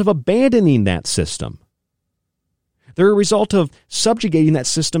result of abandoning that system. They're a result of subjugating that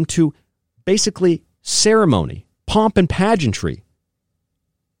system to basically ceremony, pomp and pageantry.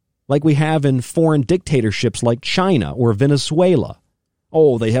 like we have in foreign dictatorships like China or Venezuela.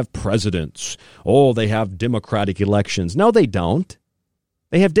 Oh, they have presidents. Oh, they have democratic elections. No, they don't.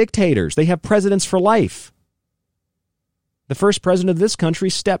 They have dictators. They have presidents for life. The first president of this country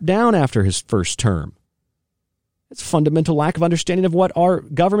stepped down after his first term. It's a fundamental lack of understanding of what our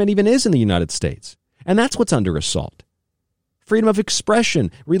government even is in the United States. And that's what's under assault. Freedom of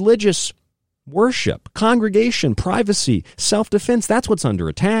expression, religious worship, congregation, privacy, self-defense, that's what's under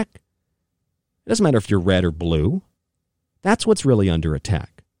attack. It doesn't matter if you're red or blue. That's what's really under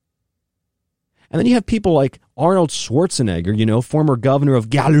attack. And then you have people like Arnold Schwarzenegger, former governor of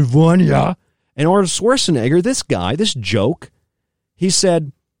California. And Arnold Schwarzenegger, this guy, this joke, he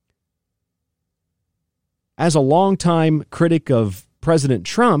said, as a longtime critic of President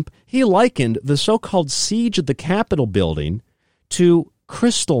Trump, he likened the so-called siege of the Capitol building to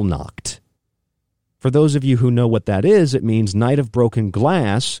Kristallnacht. For those of you who know what that is, it means Night of Broken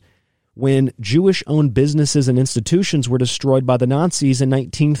Glass, when Jewish-owned businesses and institutions were destroyed by the Nazis in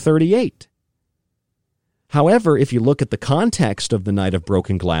 1938. However, if you look at the context of the Night of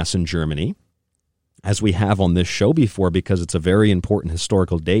Broken Glass in Germany, as we have on this show before because it's a very important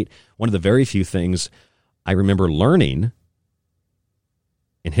historical date, one of the very few things I remember learning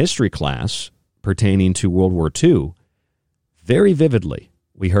in history class pertaining to World War II, very vividly,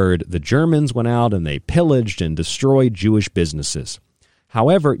 we heard the Germans went out and they pillaged and destroyed Jewish businesses.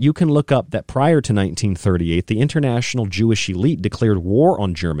 However, you can look up that prior to 1938, the international Jewish elite declared war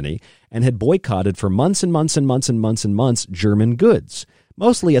on Germany and had boycotted for months and months and months and months and months German goods,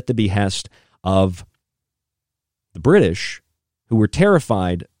 mostly at the behest of the British, who were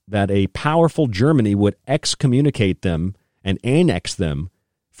terrified that a powerful Germany would excommunicate them and annex them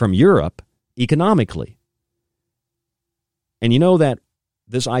from Europe economically. And you know that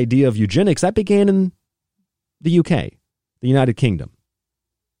this idea of eugenics, that began in the UK, the United Kingdom.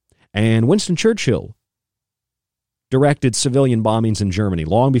 And Winston Churchill directed civilian bombings in Germany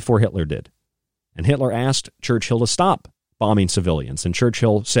long before Hitler did. And Hitler asked Churchill to stop bombing civilians. And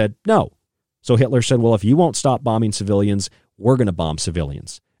Churchill said no. So Hitler said, well, if you won't stop bombing civilians, we're going to bomb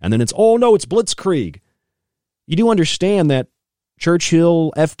civilians. And then it's blitzkrieg. You do understand that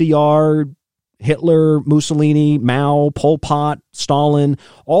Churchill, FDR, Hitler, Mussolini, Mao, Pol Pot, Stalin,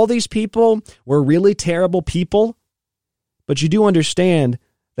 all these people were really terrible people. But you do understand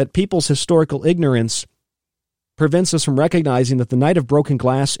that people's historical ignorance prevents us from recognizing that the Night of Broken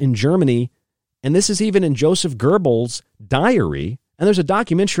Glass in Germany, and this is even in Joseph Goebbels' diary, and there's a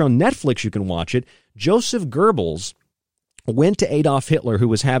documentary on Netflix, you can watch it. Joseph Goebbels went to Adolf Hitler, who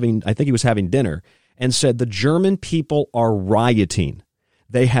was having dinner, and said, the German people are rioting.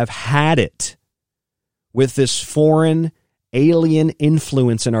 They have had it with this foreign alien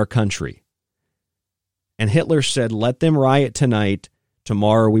influence in our country. And Hitler said, let them riot tonight.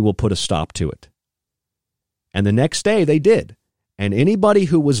 Tomorrow we will put a stop to it. And the next day they did. And anybody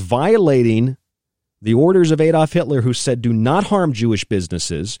who was violating the orders of Adolf Hitler, who said, do not harm Jewish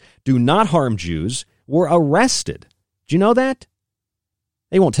businesses, do not harm Jews, were arrested. Do you know that?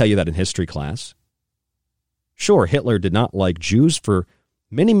 They won't tell you that in history class. Sure, Hitler did not like Jews for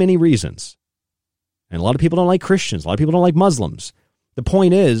many, many reasons. And a lot of people don't like Christians. A lot of people don't like Muslims. The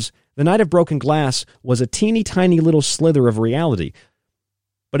point is, the Night of Broken Glass was a teeny tiny little slither of reality.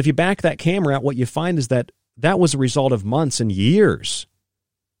 But if you back that camera out, what you find is that that was a result of months and years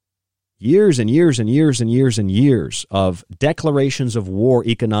and years and years and years and years of declarations of war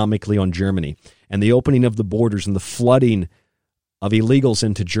economically on Germany and the opening of the borders and the flooding of illegals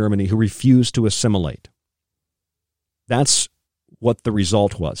into Germany who refused to assimilate. That's what the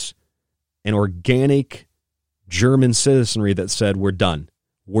result was. An organic German citizenry that said, we're done.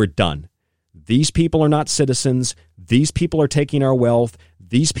 We're done. These people are not citizens. These people are taking our wealth.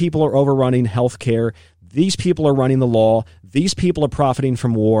 These people are overrunning health care. These people are running the law. These people are profiting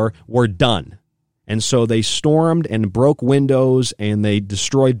from war. We're done. And so they stormed and broke windows and they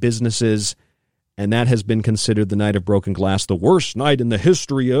destroyed businesses. And that has been considered the Night of Broken Glass, the worst night in the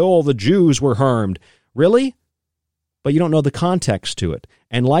history. All the Jews were harmed. Really? But you don't know the context to it.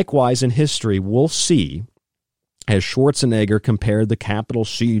 And likewise in history, we'll see, as Schwarzenegger compared the Capitol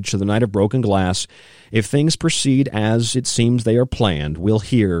siege to the Night of Broken Glass, if things proceed as it seems they are planned, we'll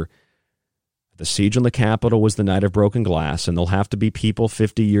hear the siege on the Capitol was the Night of Broken Glass, and there'll have to be people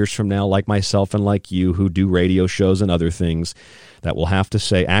 50 years from now, like myself and like you, who do radio shows and other things, that will have to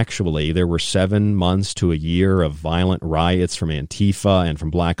say, actually, there were 7 months to a year of violent riots from Antifa and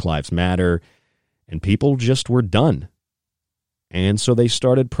from Black Lives Matter, and people just were done. And so they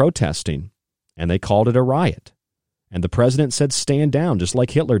started protesting, and they called it a riot. And the president said, stand down, just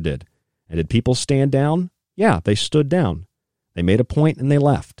like Hitler did. And did people stand down? Yeah, they stood down. They made a point and they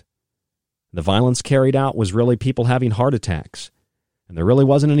left. The violence carried out was really people having heart attacks. And there really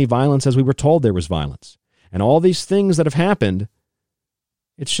wasn't any violence as we were told there was violence. And all these things that have happened,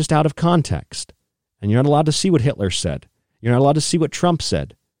 it's just out of context. And you're not allowed to see what Hitler said. You're not allowed to see what Trump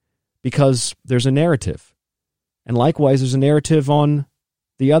said. Because there's a narrative. And likewise, there's a narrative on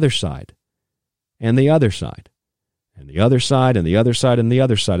the other side. And the other side. And the other side, and the other side, and the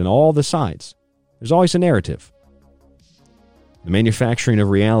other side, and all the sides. There's always a narrative. The manufacturing of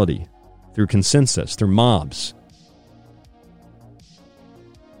reality through consensus, through mobs.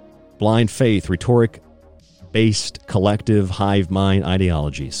 Blind faith, rhetoric-based collective hive mind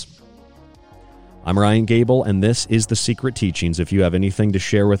ideologies. I'm Ryan Gable, and this is The Secret Teachings. If you have anything to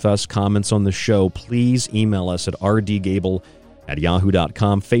share with us, comments on the show, please email us at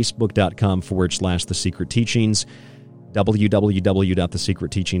rdgable@yahoo.com, facebook.com/The Secret Teachings,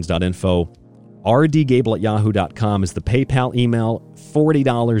 www.thesecretteachings.info. rdgable@yahoo.com is the PayPal email.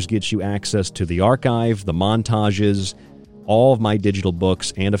 $40 gets you access to the archive, the montages, all of my digital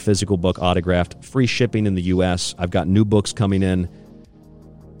books, and a physical book autographed. Free shipping in the U.S. I've got new books coming in.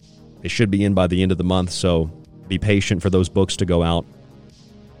 They should be in by the end of the month, so be patient for those books to go out.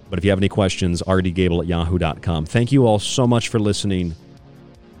 But if you have any questions, rdgable@yahoo.com. Thank you all so much for listening.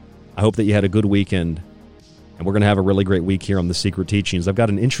 I hope that you had a good weekend. And we're going to have a really great week here on The Secret Teachings. I've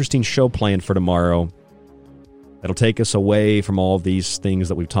got an interesting show planned for tomorrow that'll take us away from all of these things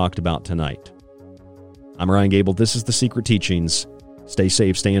that we've talked about tonight. I'm Ryan Gable. This is The Secret Teachings. Stay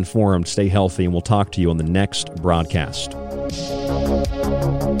safe, stay informed, stay healthy, and we'll talk to you on the next broadcast.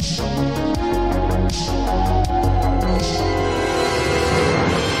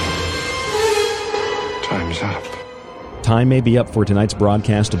 Time's up. Time may be up for tonight's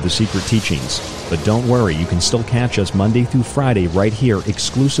broadcast of The Secret Teachings, but don't worry, you can still catch us Monday through Friday right here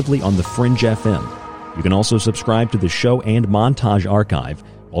exclusively on The Fringe FM. You can also subscribe to the show and montage archive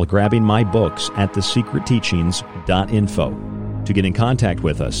while grabbing my books at thesecretteachings.info. To get in contact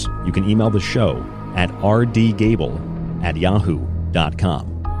with us, you can email the show at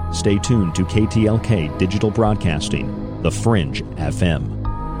rdgable@yahoo.com. Stay tuned to KTLK Digital Broadcasting, The Fringe FM.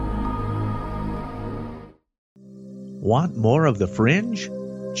 Want more of The Fringe?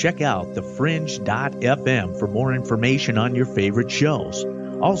 Check out thefringe.fm for more information on your favorite shows.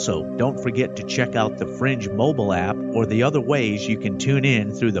 Also, don't forget to check out the Fringe mobile app or the other ways you can tune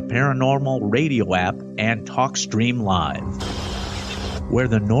in through the Paranormal Radio app and TalkStream Live. Where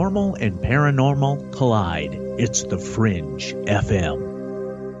the normal and paranormal collide, it's The Fringe FM.